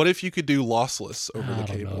know. What if you could do lossless over the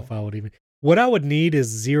cable? I don't know if I would even. What I would need is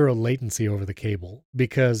zero latency over the cable,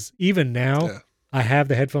 because even now I have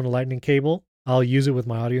the headphone to lightning cable. I'll use it with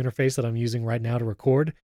my audio interface that I'm using right now to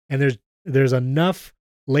record, and there's enough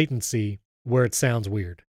latency where it sounds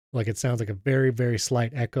weird. Like it sounds like a very, very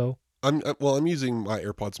slight echo. I'm using my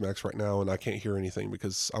AirPods Max right now, and I can't hear anything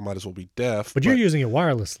because I might as well be deaf. But you're using it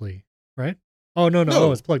wirelessly, right? Oh no,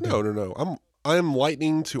 it's plugged in. No. I am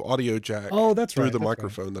lightning to audio jack. Oh, that's through right. the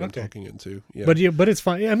microphone that I'm talking into. Yeah. But it's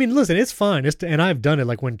fine. I mean, listen, it's fine. And I've done it.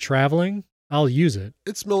 Like when traveling, I'll use it.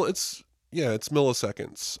 It's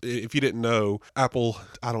milliseconds. If you didn't know, Apple,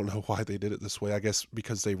 I don't know why they did it this way. I guess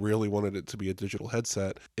because they really wanted it to be a digital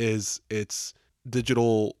headset. It's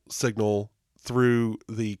digital signal through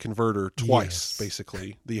the converter twice,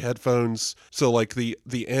 basically. The headphones, so like the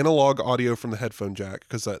analog audio from the headphone jack,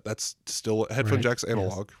 because that's still headphone jack's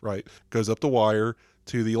analog, right? Goes up the wire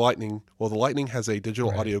to the lightning. Well, the lightning has a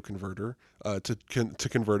digital audio converter to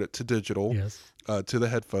convert it to digital to the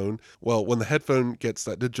headphone. Well, when the headphone gets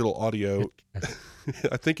that digital audio,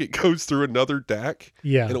 I think it goes through another DAC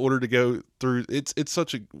in order to go through. It's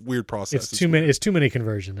such a weird process. It's too many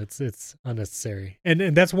conversion. It's unnecessary.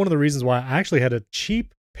 And that's one of the reasons why I actually had a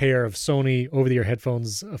cheap pair of Sony over-the-ear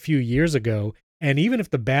headphones a few years ago. And even if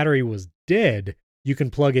the battery was dead, you can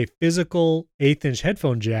plug a physical 1/8-inch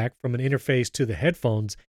headphone jack from an interface to the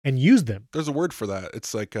headphones and use them. There's a word for that.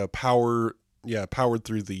 It's like a powered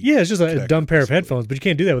through the... Yeah, it's just a dumb pair of headphones, but you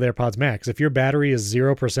can't do that with AirPods Max. If your battery is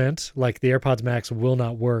 0%, like the AirPods Max will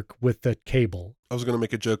not work with the cable. I was going to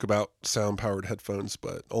make a joke about sound-powered headphones,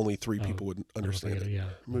 but only 3 people would understand it. Yeah.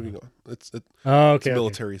 Moving on. It's a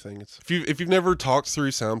military thing. If you've never talked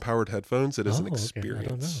through sound-powered headphones, it is an experience. I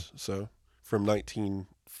don't know. So, from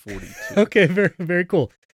 1942. Okay, very, very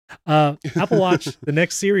cool. Apple Watch, the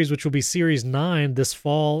next series, which will be Series 9 this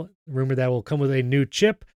fall, rumored that will come with a new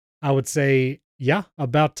chip. I would say,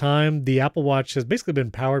 about time. The Apple Watch has basically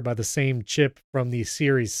been powered by the same chip from the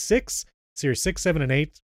Series 6, 7, and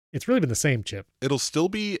 8. It's really been the same chip. It'll still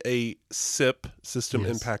be a SIP, system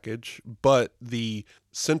in package, but the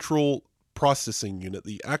central processing unit,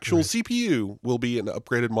 the actual CPU, will be an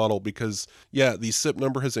upgraded model because, the SIP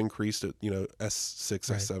number has increased at, S6,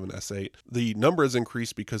 S7, S8. The number has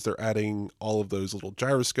increased because they're adding all of those little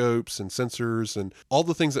gyroscopes and sensors and all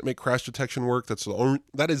the things that make crash detection work.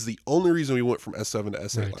 That is the only reason we went from S7 to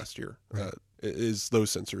S8 last year, is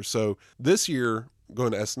those sensors. So this year,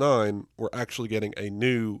 going to S9, we're actually getting a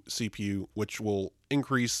new CPU, which will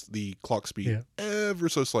increase the clock speed ever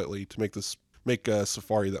so slightly to make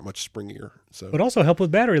Safari that much springier. So, but also help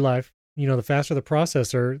with battery life. The faster the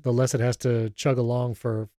processor, the less it has to chug along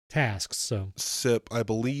for tasks. So SIP, I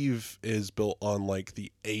believe, is built on like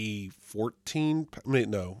the A14.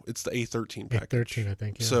 It's the A13 package. A13, I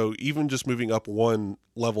think. Yeah. So even just moving up one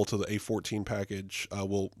level to the A14 package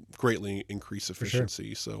will greatly increase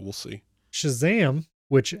efficiency. So we'll see. Shazam,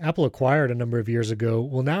 which Apple acquired a number of years ago,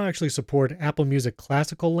 will now actually support Apple Music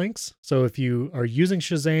classical links. So if you are using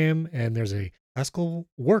Shazam and there's a classical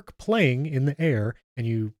work playing in the air and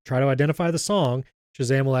you try to identify the song,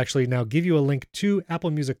 Shazam will actually now give you a link to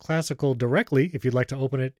Apple Music Classical directly if you'd like to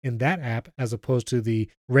open it in that app as opposed to the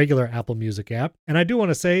regular Apple Music app. And I do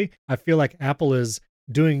want to say, I feel like Apple is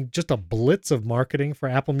doing just a blitz of marketing for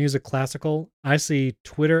Apple Music Classical. I see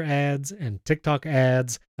Twitter ads and TikTok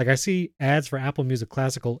ads. Like I see ads for Apple Music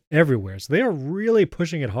Classical everywhere. So they are really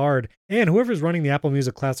pushing it hard. And whoever's running the Apple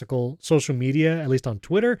Music Classical social media, at least on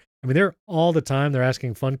Twitter, I mean, they're all the time. They're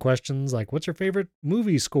asking fun questions like, what's your favorite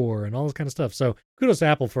movie score and all this kind of stuff. So kudos to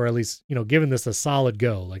Apple for at least, giving this a solid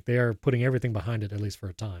go. Like they are putting everything behind it, at least for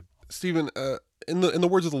a time. Stephen, in the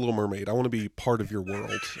words of the Little Mermaid, I want to be part of your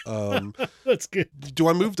world. That's good. Do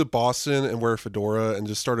I move to Boston and wear a fedora and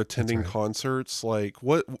just start attending concerts? Like,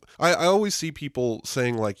 what? I always see people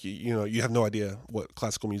saying, like, you have no idea what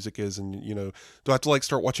classical music is, and do I have to like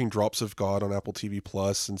start watching Drops of God on Apple TV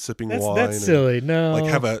Plus and sipping wine? That's silly. No, like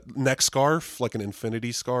have a neck scarf, like an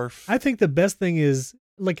infinity scarf. I think the best thing is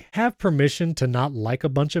like have permission to not like a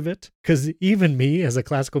bunch of it, because even me as a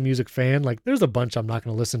classical music fan, like there's a bunch I'm not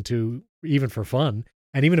going to listen to even for fun.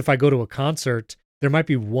 And even if I go to a concert, there might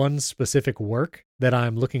be one specific work that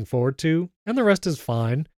I'm looking forward to, and the rest is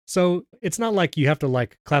fine. So it's not like you have to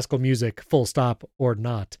like classical music full stop or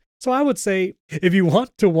not. So I would say if you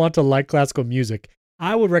want to like classical music,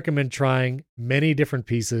 I would recommend trying many different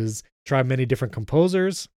pieces, try many different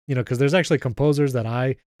composers, because there's actually composers that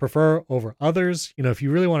I prefer over others. If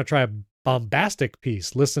you really want to try a bombastic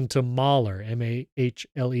piece, listen to Mahler,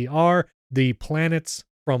 Mahler. The Planets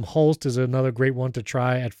from Holst is another great one to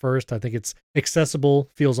try at first. I think it's accessible,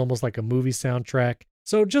 feels almost like a movie soundtrack.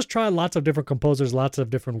 So just try lots of different composers, lots of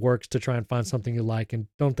different works to try and find something you like, and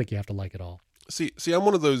don't think you have to like it all. See, I'm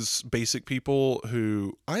one of those basic people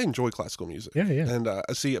who I enjoy classical music. Yeah. And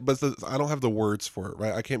but I don't have the words for it,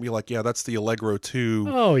 right? I can't be like, yeah, that's the Allegro 2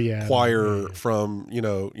 choir from,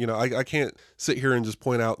 I can't sit here and just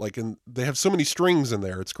point out like, and they have so many strings in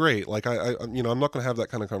there. It's great. Like I'm not going to have that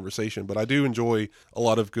kind of conversation, but I do enjoy a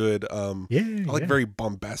lot of good, I like very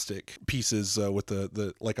bombastic pieces with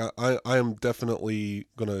the like, I am definitely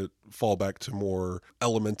going to fall back to more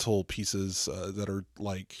elemental pieces that are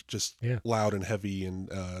like just loud and heavy and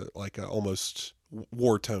almost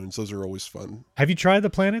war tones. Those are always fun. Have you tried the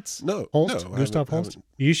Planets? No, Holst, no, Gustav Holst.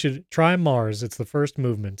 You should try Mars. It's the first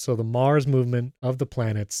movement. So the Mars movement of the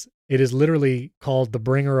Planets. It is literally called the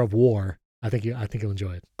Bringer of War. I think you'll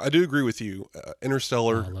enjoy it. I do agree with you.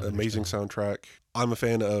 Interstellar, amazing soundtrack. I'm a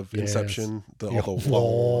fan of Inception. Have you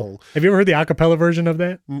ever heard the acapella version of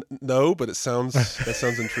that? No, but that sounds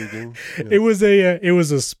intriguing. Yeah. It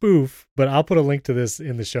was a spoof, but I'll put a link to this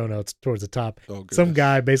in the show notes towards the top. Oh, some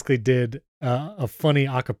guy basically did a funny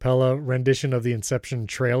acapella rendition of the Inception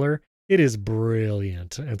trailer. It is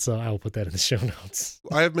brilliant, and so I will put that in the show notes.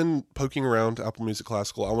 I have been poking around Apple Music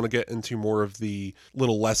Classical. I want to get into more of the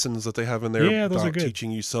little lessons that they have in there. Yeah, those about are good.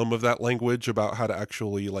 Teaching you some of that language about how to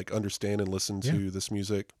actually like understand and listen to this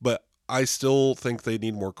music. But I still think they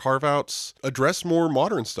need more carve-outs, address more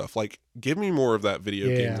modern stuff. Like, give me more of that video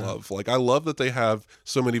game love. Like, I love that they have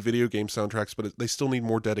so many video game soundtracks, but they still need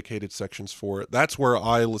more dedicated sections for it. That's where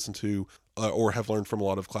I listen to or have learned from a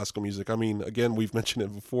lot of classical music. I mean, again, we've mentioned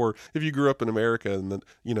it before. If you grew up in America in the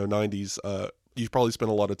 90s, you probably spent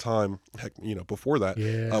a lot of time, before that,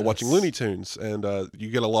 watching Looney Tunes, and you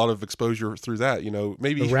get a lot of exposure through that.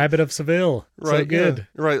 Maybe the Rabbit of Seville, right? So good, yeah,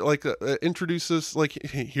 right? Like introduce us, like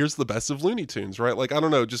here's the best of Looney Tunes, right? Like I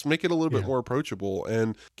don't know, just make it a little bit more approachable,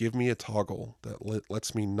 and give me a toggle that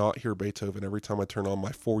lets me not hear Beethoven every time I turn on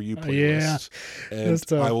my For You playlist, and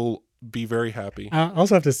I will be very happy. I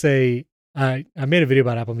also have to say, I made a video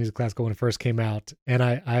about Apple Music Classical when it first came out, and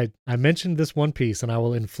I mentioned this one piece, and I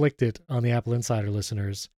will inflict it on the Apple Insider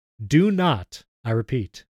listeners. Do not, I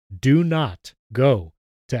repeat, do not go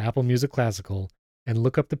to Apple Music Classical and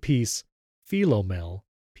look up the piece Philomel,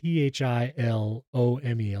 Philomel,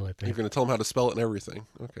 I think. You're going to tell them how to spell it and everything.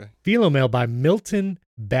 Okay. Philomel by Milton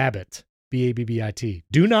Babbitt, Babbit.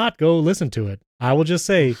 Do not go listen to it. I will just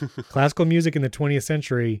say, classical music in the 20th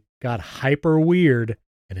century got hyper weird,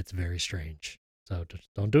 and it's very strange. So just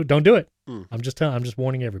don't do it. I'm just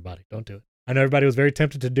warning everybody. Don't do it. I know everybody was very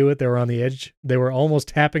tempted to do it. They were on the edge. They were almost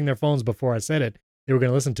tapping their phones before I said it. They were going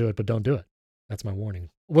to listen to it, but don't do it. That's my warning.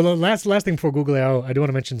 Well, the last thing before Google I.O., I do want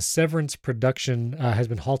to mention Severance production has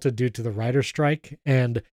been halted due to the writer's strike.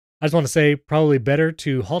 And I just want to say probably better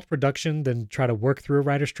to halt production than try to work through a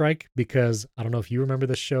writer's strike, because I don't know if you remember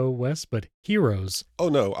the show, Wes, but Heroes. Oh,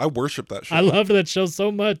 no. I worship that show. I loved that show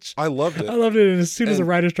so much. I loved it. And as soon as the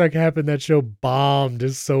writer's strike happened, that show bombed.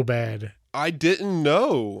 It's so bad. I didn't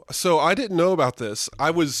know. So I didn't know about this.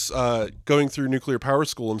 I was going through nuclear power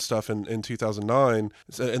school and stuff in 2009,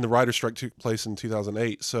 and the writer's strike took place in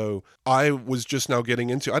 2008. So I was just now getting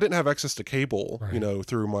into, I didn't have access to cable,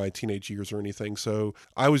 through my teenage years or anything. So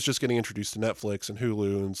I was just getting introduced to Netflix and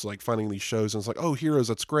Hulu and it's like finding these shows, and it's like, oh, Heroes,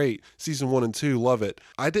 that's great. Season 1 and 2, love it.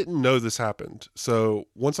 I didn't know this happened. So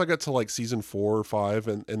once I got to like season 4 or 5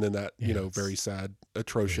 and then that, very sad,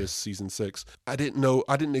 atrocious season 6, I didn't know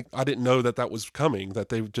that was coming, that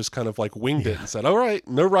they just kind of like winged it and said, all right,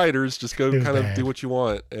 no writers, just go kind of do what you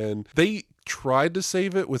want. And they tried to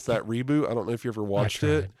save it with that reboot. I don't know if you ever watched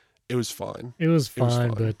it. It was fine. It was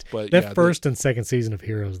fine, but that yeah, first and second season of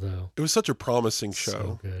Heroes, though, it was such a promising so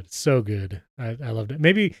show. so good. I loved it.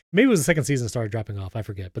 Maybe it was the second season started dropping off. I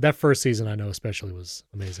forget, but that first season I know especially was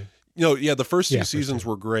amazing. Yeah, the first two seasons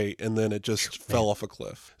were great, and then it just fell off a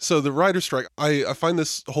cliff. So the writer's strike, I find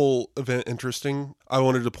this whole event interesting. I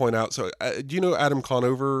wanted to point out, so do you know Adam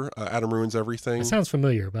Conover? Adam Ruins Everything? It sounds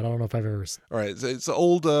familiar, but I don't know if I've ever... All right, it's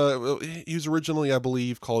old, he was originally, I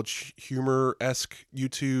believe, called Humor-esque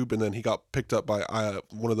YouTube, and then he got picked up by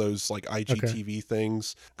one of those like IGTV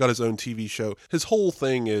things, got his own TV show. His whole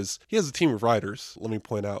thing is, he has a team of writers, let me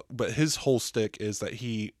point out, but his whole stick is that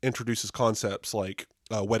he introduces concepts like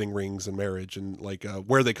wedding rings and marriage and like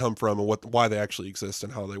where they come from and why they actually exist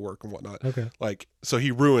and how they work and whatnot. Okay. Like, so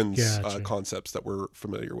he ruins Gotcha. concepts that we're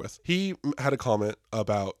familiar with. He had a comment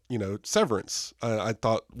about, Severance, I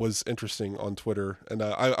thought was interesting on Twitter. And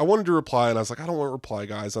I wanted to reply, and I was like, I don't want to reply,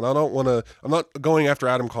 guys. And I'm not going after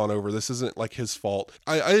Adam Conover. This isn't like his fault.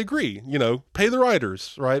 I agree, pay the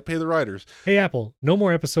writers, right? Pay the writers. Hey, Apple, no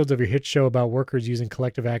more episodes of your hit show about workers using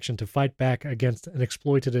collective action to fight back against an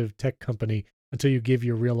exploitative tech company until you give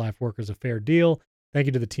your real-life workers a fair deal. Thank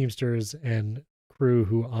you to the Teamsters and crew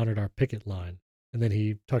who honored our picket line. And then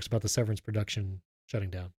he talks about the Severance production shutting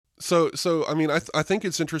down. So I mean, I think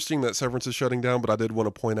it's interesting that Severance is shutting down, but I did want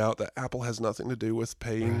to point out that Apple has nothing to do with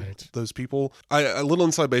paying those people. A little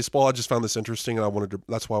inside baseball, I just found this interesting, and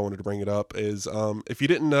that's why I wanted to bring it up, is if you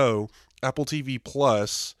didn't know, Apple TV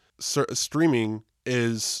Plus streaming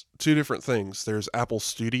is two different things. There's Apple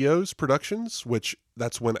Studios Productions, which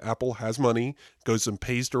that's when Apple has money, goes and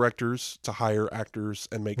pays directors to hire actors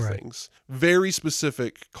and make things. Very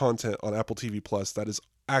specific content on Apple TV Plus that is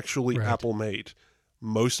actually Apple made.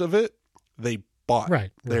 Most of it, they bought.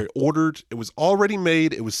 They ordered. It was already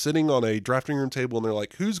made. It was sitting on a drafting room table, and they're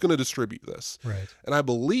like, who's going to distribute this? And I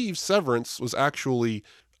believe Severance was actually...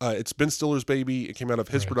 it's Ben Stiller's baby. It came out of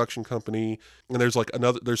his production company, and there's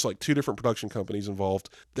like two different production companies involved.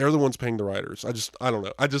 They're the ones paying the writers. I don't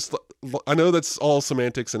know. I know that's all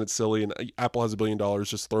semantics and it's silly, and Apple has $1 billion.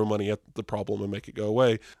 Just throw money at the problem and make it go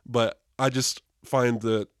away. But I just find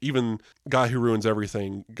that even Guy Who Ruins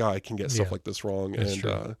Everything guy can get stuff like this wrong. That's and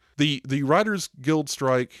true. The Writers Guild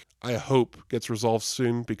strike, I hope, gets resolved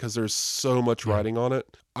soon because there's so much writing on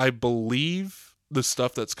it. I believe the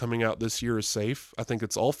stuff that's coming out this year is safe. I think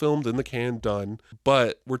it's all filmed in the can, done.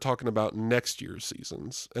 But we're talking about next year's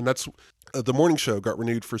seasons. And that's the morning show got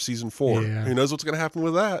renewed for season 4. Yeah. Who knows what's going to happen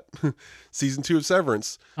with that? Season 2 of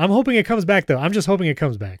Severance. I'm hoping it comes back, though. I'm just hoping it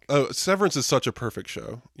comes back. Oh, Severance is such a perfect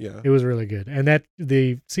show. Yeah. It was really good. And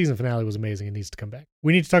the season finale was amazing. It needs to come back.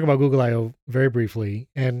 We need to talk about Google I.O. very briefly.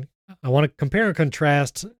 And I want to compare and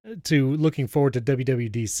contrast to looking forward to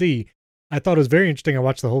WWDC. I thought it was very interesting. I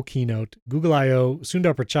watched the whole keynote. Google I.O.,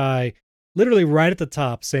 Sundar Pichai, literally right at the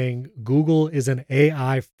top saying Google is an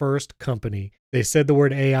AI first company. They said the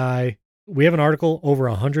word AI. We have an article over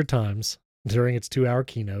 100 times during its 2-hour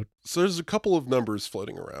keynote. So there's a couple of numbers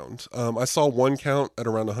floating around. I saw one count at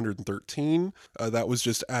around 113. That was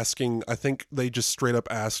just asking, I think they just straight up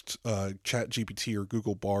asked ChatGPT or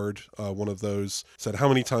Google Bard, one of those, said, how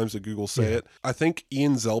many times did Google say it? I think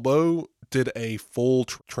Ian Zelbo did a full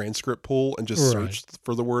transcript pull and just searched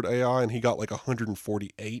for the word AI, and he got like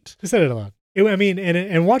 148. He said it a lot.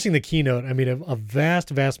 And watching the keynote, a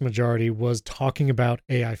vast majority was talking about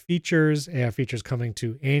AI features coming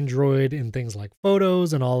to Android and things like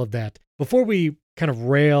photos and all of that. Before we kind of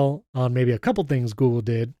rail on maybe a couple things Google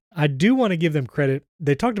did, I do want to give them credit.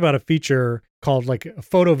 They talked about a feature called like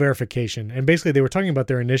photo verification. And basically they were talking about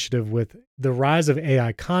their initiative with the rise of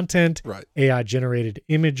AI content, AI generated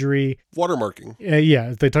imagery. Watermarking.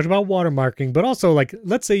 They talked about watermarking, but also like,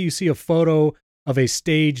 let's say you see a photo of a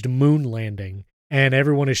staged moon landing and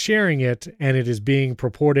everyone is sharing it and it is being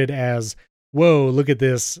purported as, whoa, look at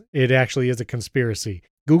this. It actually is a conspiracy.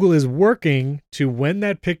 Google is working to, when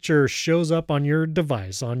that picture shows up on your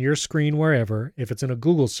device, on your screen, wherever, if it's in a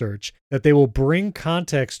Google search, that they will bring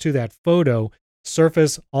context to that photo,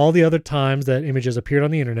 surface all the other times that images appeared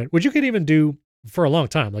on the internet, which you could even do for a long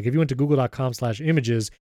time. Like if you went to google.com/images,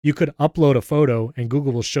 you could upload a photo and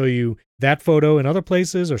Google will show you that photo in other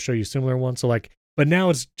places or show you similar ones. So but now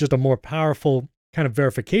it's just a more powerful kind of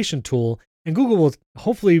verification tool. And Google will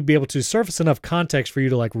hopefully be able to surface enough context for you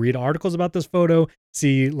to read articles about this photo,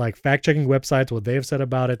 see fact-checking websites, what they have said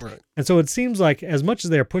about it. And so it seems like as much as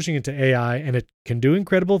they're pushing into AI, and it can do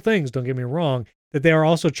incredible things, don't get me wrong, that they are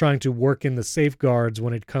also trying to work in the safeguards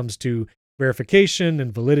when it comes to verification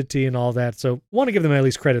and validity and all that. So want to give them at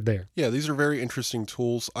least credit there. Yeah, these are very interesting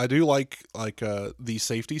tools. I do like the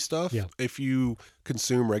safety stuff. Yeah. If you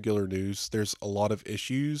consume regular news, there's a lot of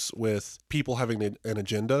issues with people having an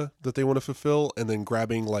agenda that they want to fulfill and then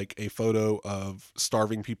grabbing like a photo of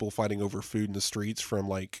starving people fighting over food in the streets from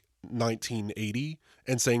like 1980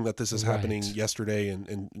 and saying that this is happening yesterday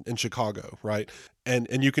in Chicago, right?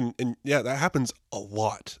 And you can, and yeah, that happens a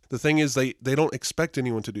lot. The thing is they don't expect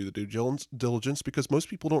anyone to do the due diligence because most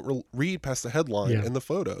people don't read past the headline and the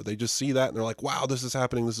photo. They just see that and they're like, wow, this is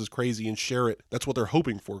happening, this is crazy, and share it. That's what they're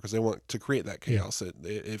hoping for because they want to create that chaos.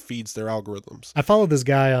 It feeds their algorithms. I follow this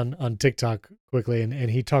guy on TikTok quickly, and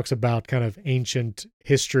he talks about kind of ancient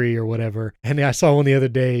history or whatever. And I saw one the other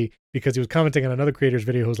day because he was commenting on another creator's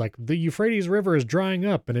video who was like, the Euphrates River is drying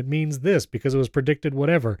up and it means this because it was predicted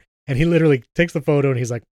whatever. And he literally takes the photo and he's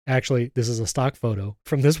like, actually, this is a stock photo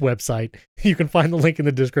from this website. You can find the link in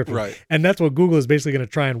the description. Right. And that's what Google is basically going to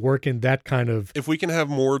try and work in that kind of... If we can have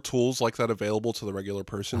more tools like that available to the regular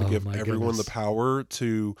person to give everyone the power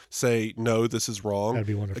to say, no, this is wrong. That'd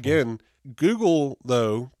be wonderful. Again, Google,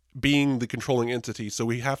 though, being the controlling entity, so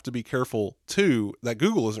we have to be careful too that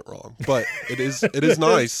Google isn't wrong, but it is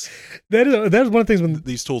nice. That is one of the things when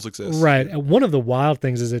these tools exist, right? And one of the wild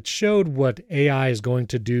things is it showed what AI is going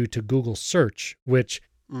to do to Google search, which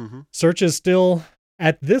search is still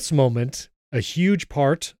at this moment a huge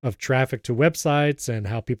part of traffic to websites and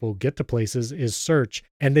how people get to places is search.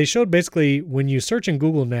 And they showed basically when you search in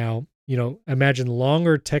Google now, you know, imagine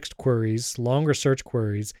longer text queries, longer search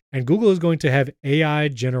queries, and Google is going to have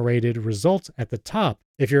AI-generated results at the top.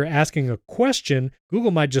 If you're asking a question,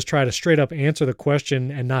 Google might just try to straight up answer the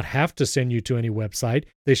question and not have to send you to any website.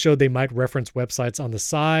 They showed they might reference websites on the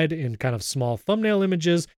side in kind of small thumbnail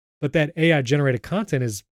images, but that AI-generated content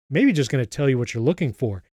is maybe just going to tell you what you're looking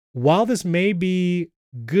for. While this may be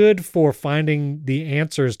good for finding the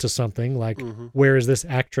answers to something like where is this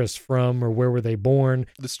actress from or where were they born,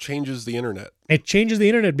 this changes the internet. It changes the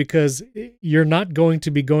internet because you're not going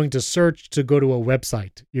to be going to search to go to a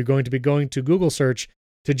website. You're going to be going to Google search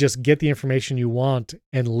to just get the information you want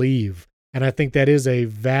and leave. And I think that is a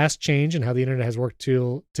vast change in how the internet has worked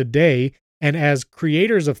till today. And as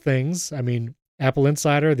creators of things, I mean, Apple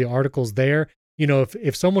Insider, the article's there. You know,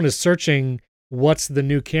 if someone is searching what's the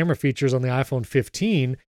new camera features on the iPhone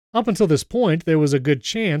 15, up until this point, there was a good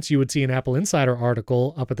chance you would see an Apple Insider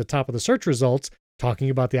article up at the top of the search results talking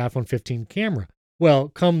about the iPhone 15 camera. Well,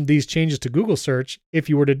 come these changes to Google search, if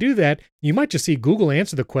you were to do that, you might just see Google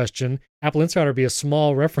answer the question, Apple Insider be a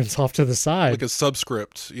small reference off to the side. Like a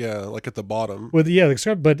subscript, yeah, like at the bottom. With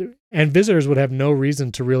and visitors would have no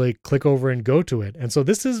reason to really click over and go to it. And so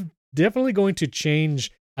this is definitely going to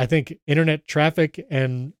change, I think, internet traffic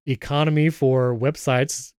and economy for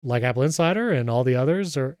websites like Apple Insider and all the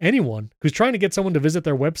others, or anyone who's trying to get someone to visit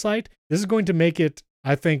their website. This is going to make it,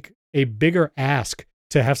 I think, a bigger ask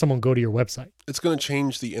to have someone go to your website. It's going to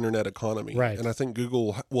change the internet economy. Right. And I think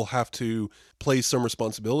Google will have to place some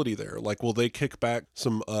responsibility there. Like, will they kick back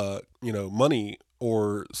some, money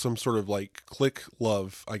or some sort of like click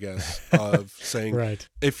love, I guess, of saying, right,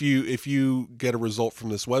 if you get a result from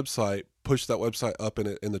this website, push that website up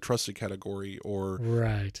in the trusted category, or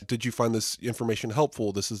right, did you find this information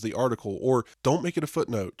helpful? This is the article. Or don't make it a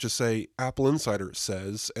footnote. Just say Apple Insider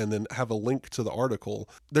says, and then have a link to the article.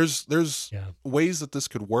 There's ways that this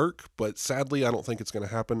could work, but sadly, I don't think it's going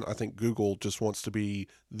to happen. I think Google just wants to be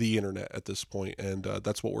the internet at this point, and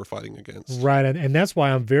that's what we're fighting against. Right, and that's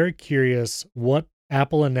why I'm very curious what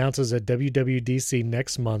Apple announces at WWDC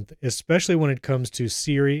next month, especially when it comes to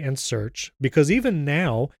Siri and search, because even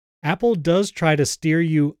now, Apple does try to steer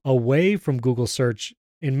you away from Google search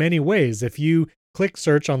in many ways. If you click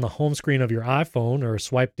search on the home screen of your iPhone or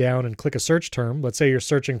swipe down and click a search term, let's say you're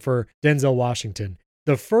searching for Denzel Washington,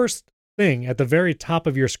 the first thing at the very top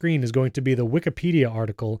of your screen is going to be the Wikipedia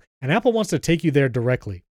article, and Apple wants to take you there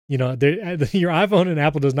directly. You know, your iPhone and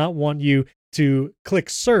Apple does not want you to click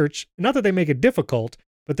search. Not that they make it difficult,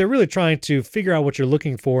 but they're really trying to figure out what you're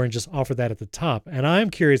looking for and just offer that at the top. And I'm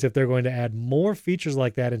curious if they're going to add more features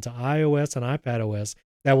like that into iOS and iPadOS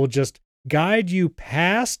that will just guide you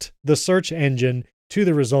past the search engine to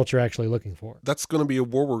the results you're actually looking for. That's going to be a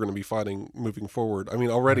war we're going to be fighting moving forward. I mean,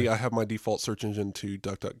 already I have my default search engine to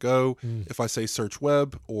DuckDuckGo. If I say search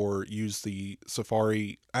web or use the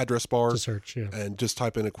Safari address bar to search, and just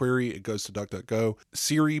type in a query, it goes to DuckDuckGo.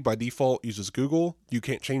 Siri by default uses Google. You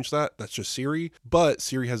can't change that. That's just Siri. But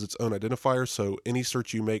Siri has its own identifier, so any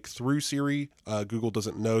search you make through Siri, Google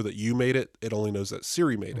doesn't know that you made it. It only knows that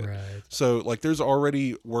Siri made it. Right. So like there's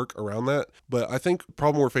already work around that. But I think the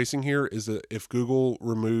problem we're facing here is that if Google Google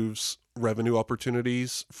removes revenue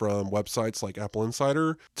opportunities from websites like Apple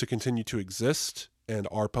Insider to continue to exist, and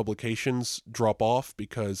our publications drop off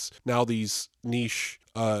because now these niche,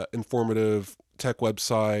 informative tech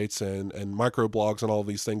websites and microblogs and all of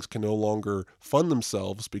these things can no longer fund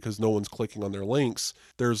themselves because no one's clicking on their links.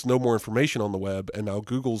 There's no more information on the web, and now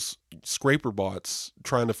Google's scraper bots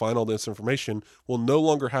trying to find all this information will no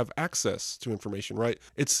longer have access to information, right?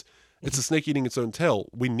 It's a snake eating its own tail.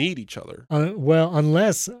 We need each other. Well,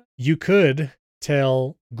 unless you could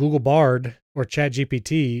tell Google Bard or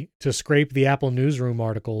ChatGPT to scrape the Apple Newsroom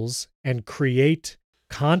articles and create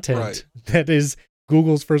content that is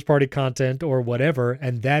Google's first-party content or whatever,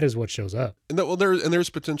 and that is what shows up. And there's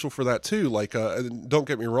potential for that too. Like, don't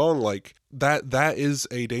get me wrong. Like that is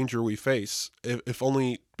a danger we face. If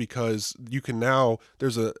only because you can now.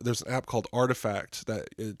 There's an app called Artifact that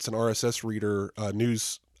it's an RSS reader,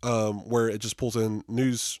 news, where it just pulls in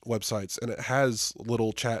news websites, and it has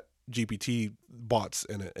little chat GPT bots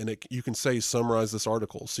in it, and you can say summarize this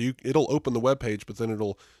article, so it'll open the web page, but then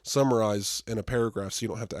it'll summarize in a paragraph, so you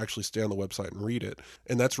don't have to actually stay on the website and read it,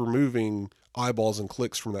 and that's removing eyeballs and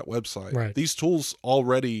clicks from that website. Right. These tools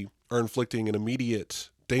already are inflicting an immediate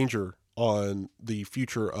danger on the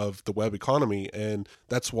future of the web economy, and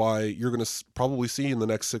that's why you're going to probably see in the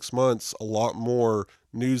next 6 months a lot more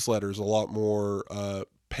newsletters, a lot more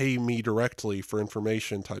pay me directly for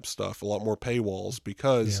information type stuff, a lot more paywalls,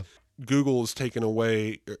 because Google is taking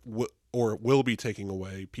away, or will be taking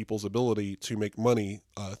away, people's ability to make money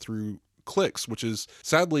through clicks, which is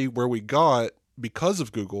sadly where we got because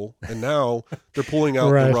of Google, and now they're pulling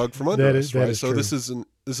out the rug from under us, right? So this is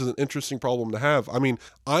an interesting problem to have. I mean,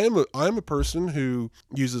 I'm a person who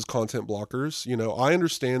uses content blockers. You know, I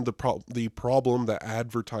understand the problem that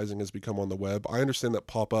advertising has become on the web. I understand that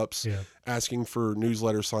pop-ups, asking for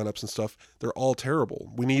newsletter signups and stuff, they're all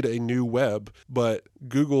terrible. We need a new web, but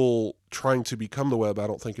Google trying to become the web, I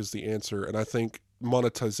don't think is the answer. And I think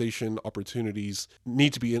monetization opportunities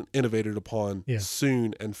need to be innovated upon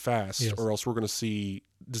soon and fast, or else we're going to see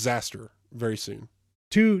disaster very soon.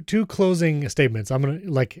 Two closing statements. I'm going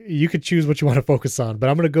to, you could choose what you want to focus on, but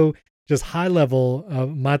I'm going to go just high level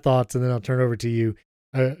my thoughts, and then I'll turn it over to you.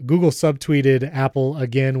 Google subtweeted Apple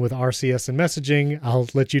again with RCS and messaging. I'll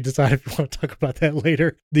let you decide if you want to talk about that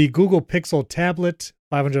later. The Google Pixel tablet,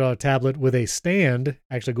 $500 tablet with a stand.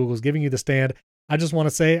 Actually, Google's giving you the stand. I just want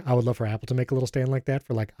to say I would love for Apple to make a little stand like that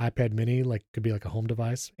for like iPad mini, like could be like a home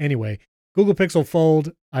device. Anyway, Google Pixel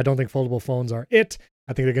Fold. I don't think foldable phones are it.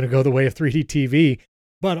 I think they're going to go the way of 3D TV.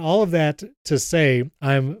 But all of that to say,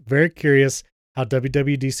 I'm very curious how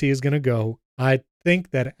WWDC is going to go. I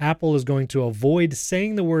think that Apple is going to avoid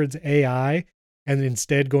saying the words AI and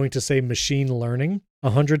instead going to say machine learning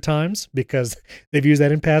 100 times, because they've used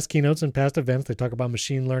that in past keynotes and past events. They talk about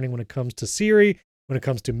machine learning when it comes to Siri, when it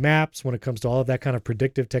comes to maps, when it comes to all of that kind of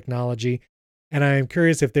predictive technology. And I am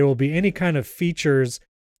curious if there will be any kind of features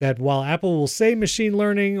that while Apple will say machine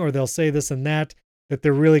learning or they'll say this and that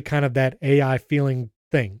they're really kind of that AI feeling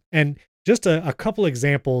thing. And just a couple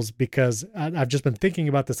examples, because I've just been thinking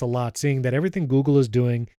about this a lot, seeing that everything Google is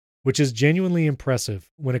doing, which is genuinely impressive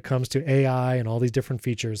when it comes to AI and all these different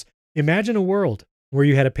features. Imagine a world where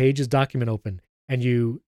you had a Pages document open and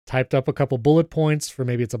you typed up a couple bullet points for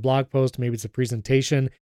maybe it's a blog post, maybe it's a presentation,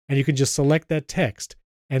 and you can just select that text.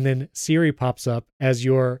 And then Siri pops up as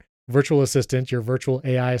your virtual assistant, your virtual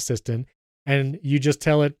AI assistant, and you just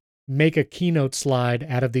tell it, make a keynote slide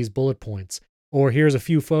out of these bullet points. Or here's a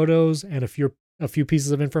few photos and a few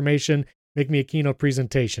pieces of information, make me a keynote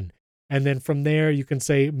presentation. And then from there, you can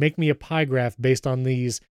say, make me a pie graph based on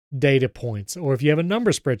these data points. Or if you have a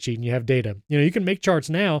number spreadsheet and you have data, you can make charts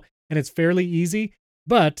now, and it's fairly easy.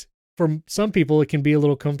 But for some people, it can be a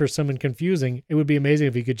little cumbersome and confusing. It would be amazing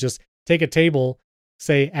if you could just take a table,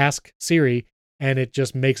 say, ask Siri, and it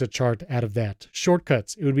just makes a chart out of that.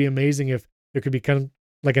 Shortcuts. It would be amazing if there could be kind of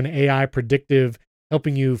like an AI predictive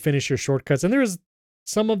helping you finish your shortcuts. And there is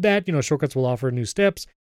some of that, shortcuts will offer new steps,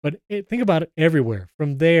 but think about it everywhere.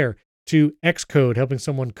 From there to Xcode, helping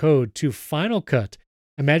someone code, to Final Cut.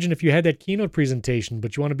 Imagine if you had that keynote presentation,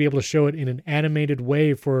 but you want to be able to show it in an animated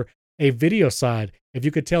way for a video side. If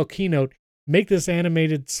you could tell Keynote, make this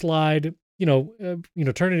animated slide, turn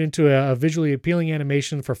it into a visually appealing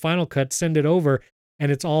animation for Final Cut, send it over, and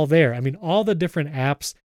it's all there. I mean, all the different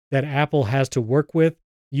apps that Apple has to work with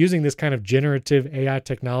using this kind of generative AI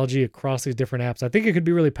technology across these different apps, I think it could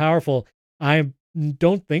be really powerful. I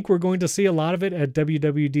don't think we're going to see a lot of it at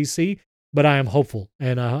WWDC, but I am hopeful,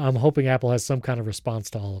 and I'm hoping Apple has some kind of response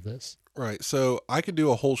to all of this. Right. So I could do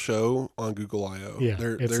a whole show on Google I/O. Yeah,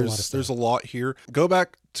 there's a lot here. Go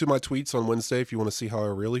back to my tweets on Wednesday if you want to see how I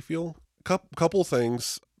really feel. Couple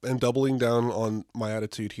things, and doubling down on my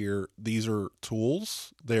attitude here, these are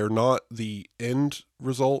tools. They are not the end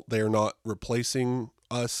result. They are not replacing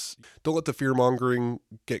us. Don't let the fear mongering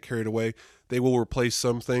get carried away. They will replace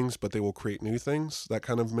some things, but they will create new things. That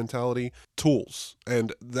kind of mentality. Tools.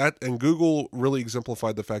 And Google really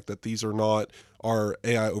exemplified the fact that these are not our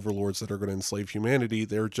AI overlords that are going to enslave humanity.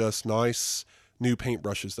 They're just nice new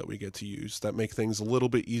paintbrushes that we get to use that make things a little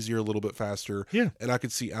bit easier, a little bit faster. Yeah. And I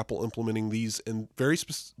could see Apple implementing these in very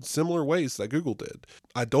similar ways that Google did.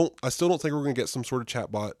 I still don't think we're going to get some sort of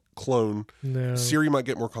chatbot clone. No. Siri might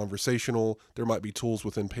get more conversational. There might be tools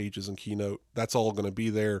within Pages and Keynote. That's all going to be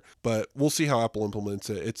there, but we'll see how Apple implements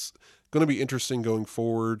it. It's going to be interesting going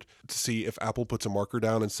forward to see if Apple puts a marker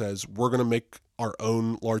down and says, we're going to make our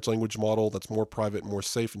own large language model that's more private, more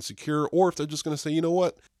safe and secure, or if they're just going to say, you know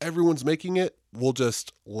what, everyone's making it, we'll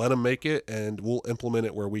just let them make it and we'll implement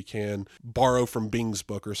it where we can, borrow from Bing's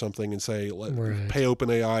book or something and say, pay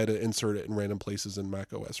OpenAI to insert it in random places in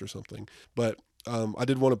Mac OS or something. But I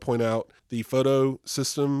did want to point out the photo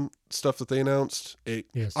system stuff that they announced.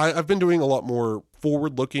 Yes. I've been doing a lot more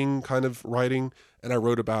forward-looking kind of writing, and I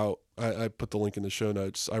wrote about, I put the link in the show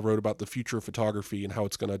notes, I wrote about the future of photography and how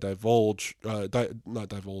it's going to diverge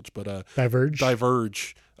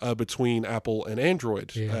between Apple and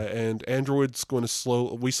Android. Yeah. And Android's going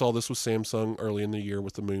to we saw this with Samsung early in the year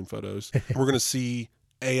with the moon photos. We're going to see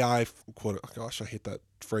AI, gosh, I hate that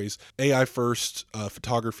phrase, AI first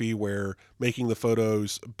photography, where making the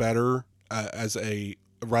photos better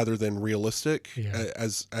rather than realistic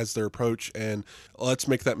as their approach, and let's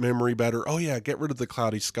make that memory better. Oh yeah, get rid of the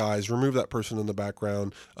cloudy skies, remove that person in the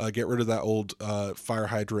background, get rid of that old fire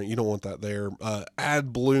hydrant, you don't want that there.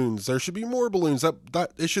 Add balloons, there should be more balloons,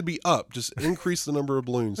 that it should be up, just increase the number of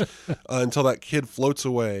balloons until that kid floats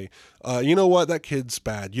away. You know what, that kid's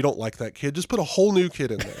bad, you don't like that kid, just put a whole new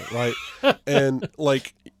kid in there, right? And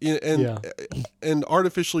and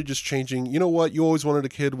artificially just changing, you know what, you always wanted a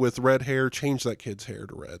kid with red hair, change that kid's hair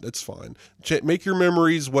to red, it's fine. Make your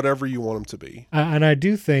memories whatever you want them to be. And I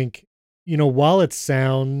do think, while it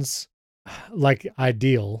sounds like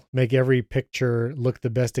ideal, make every picture look the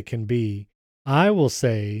best it can be, I will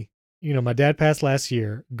say, my dad passed last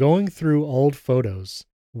year, going through old photos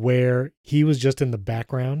where he was just in the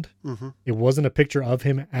background. Mm-hmm. It wasn't a picture of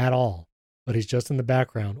him at all, but he's just in the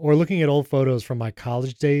background. Or looking at old photos from my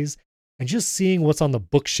college days and just seeing what's on the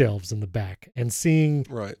bookshelves in the back and seeing,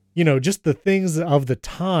 right, just the things of the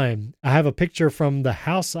time. I have a picture from the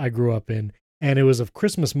house I grew up in, and it was of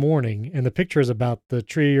Christmas morning, and the picture is about the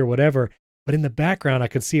tree or whatever. But in the background, I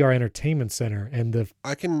could see our entertainment center and the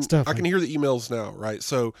stuff. I can hear the emails now, right?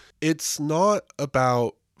 So it's not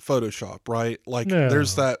about Photoshop, right? Like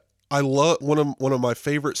there's that. I love one of my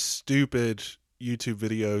favorite stupid YouTube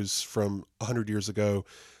videos from 100 years ago.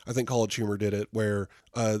 I think College Humor did it, where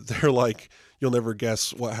they're like, you'll never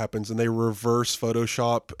guess what happens, and they reverse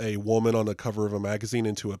Photoshop a woman on the cover of a magazine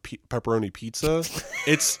into a pepperoni pizza.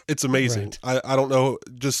 It's amazing. Right. I don't know,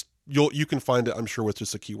 just you can find it, I'm sure, with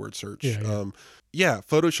just a keyword search.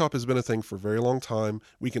 Photoshop has been a thing for a very long time.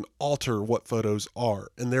 We can alter what photos are,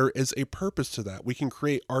 and there is a purpose to that. We can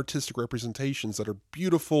create artistic representations that are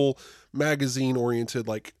beautiful, magazine-oriented,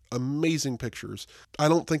 like amazing pictures. I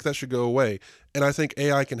don't think that should go away, and I think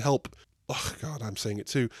AI can help. Oh, God, I'm saying it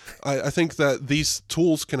too. I think that these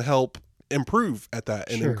tools can help improve at that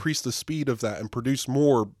and increase the speed of that and produce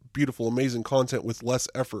more beautiful, amazing content with less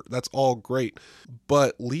effort. That's all great,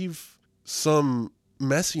 but leave some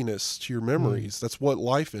messiness to your memories. That's what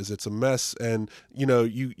life is. It's a mess, and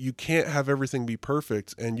you can't have everything be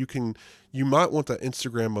perfect, and you might want that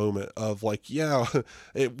Instagram moment of like,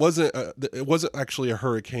 it wasn't actually a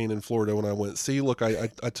hurricane in Florida when I went, see, look, I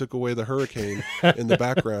took away the hurricane in the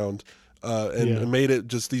background and made it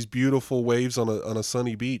just these beautiful waves on a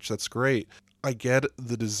sunny beach. That's great. I get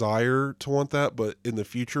the desire to want that, but in the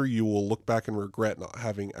future, you will look back and regret not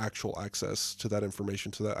having actual access to that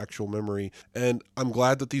information, to that actual memory. And I'm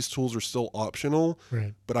glad that these tools are still optional,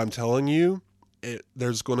 right. But I'm telling you,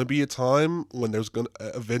 there's going to be a time when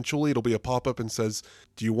eventually it'll be a pop-up and says,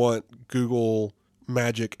 do you want Google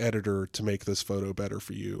Magic Editor to make this photo better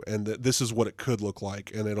for you? And this is what it could look like.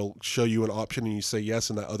 And it'll show you an option and you say yes,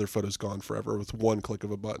 and that other photo's gone forever with one click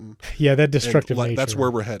of a button. Yeah, that destructive nature. That's where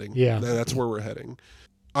we're heading. Yeah. That's where we're heading.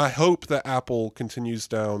 I hope that Apple continues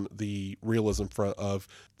down the realism front of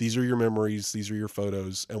these are your memories, these are your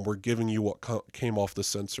photos, and we're giving you what came off the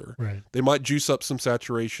sensor. Right. They might juice up some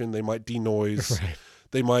saturation, they might denoise, right.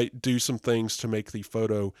 They might do some things to make the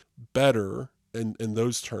photo better in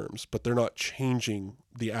those terms, but they're not changing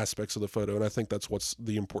the aspects of the photo, and I think that's what's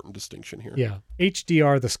the important distinction here. Yeah.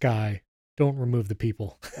 HDR the sky. don't remove the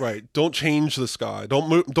people. Right. Don't change the sky.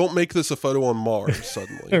 Don't make this a photo on Mars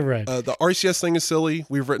suddenly. Right. The RCS thing is silly.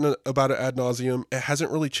 We've written about it ad nauseum. It hasn't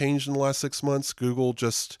really changed in the last 6 months. Google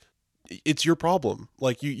just, it's your problem.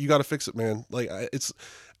 Like you got to fix it, man. Like it's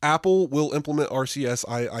Apple will implement RCS.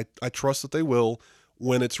 I trust that they will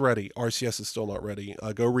when it's ready. RCS is still not ready.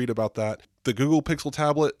 Go read about that. The Google Pixel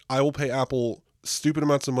tablet, I will pay Apple stupid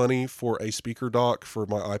amounts of money for a speaker dock for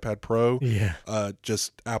my iPad Pro. Yeah.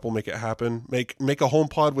 Just Apple, make it happen. Make a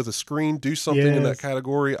HomePod with a screen. Do something in that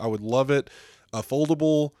category. I would love it. A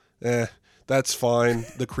foldable, that's fine.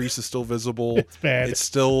 The crease is still visible. It's bad. It's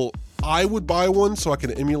still. I would buy one so I can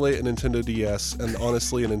emulate a Nintendo DS, and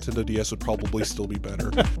honestly, a Nintendo DS would probably still be better.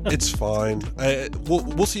 It's fine.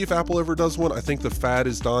 We'll see if Apple ever does one. I think the fad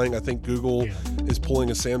is dying. I think Google is pulling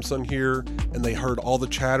a Samsung here, and they heard all the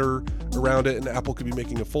chatter around it, and Apple could be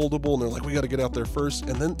making a foldable, and they're like, we got to get out there first.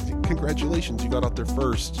 And then, congratulations, you got out there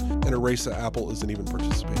first in a race that Apple isn't even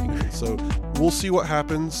participating in. So we'll see what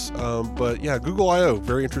happens. But yeah, Google I/O,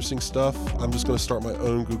 very interesting stuff. I'm just going to start my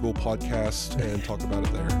own Google podcast and talk about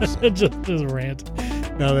it there. So. just rant.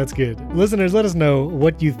 No, that's good. Listeners, let us know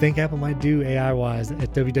what you think Apple might do AI-wise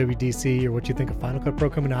at WWDC, or what you think of Final Cut Pro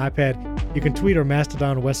coming to iPad. You can tweet or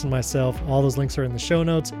Mastodon Wes and myself. All those links are in the show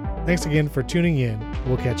notes. Thanks again for tuning in.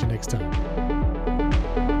 We'll catch you next time.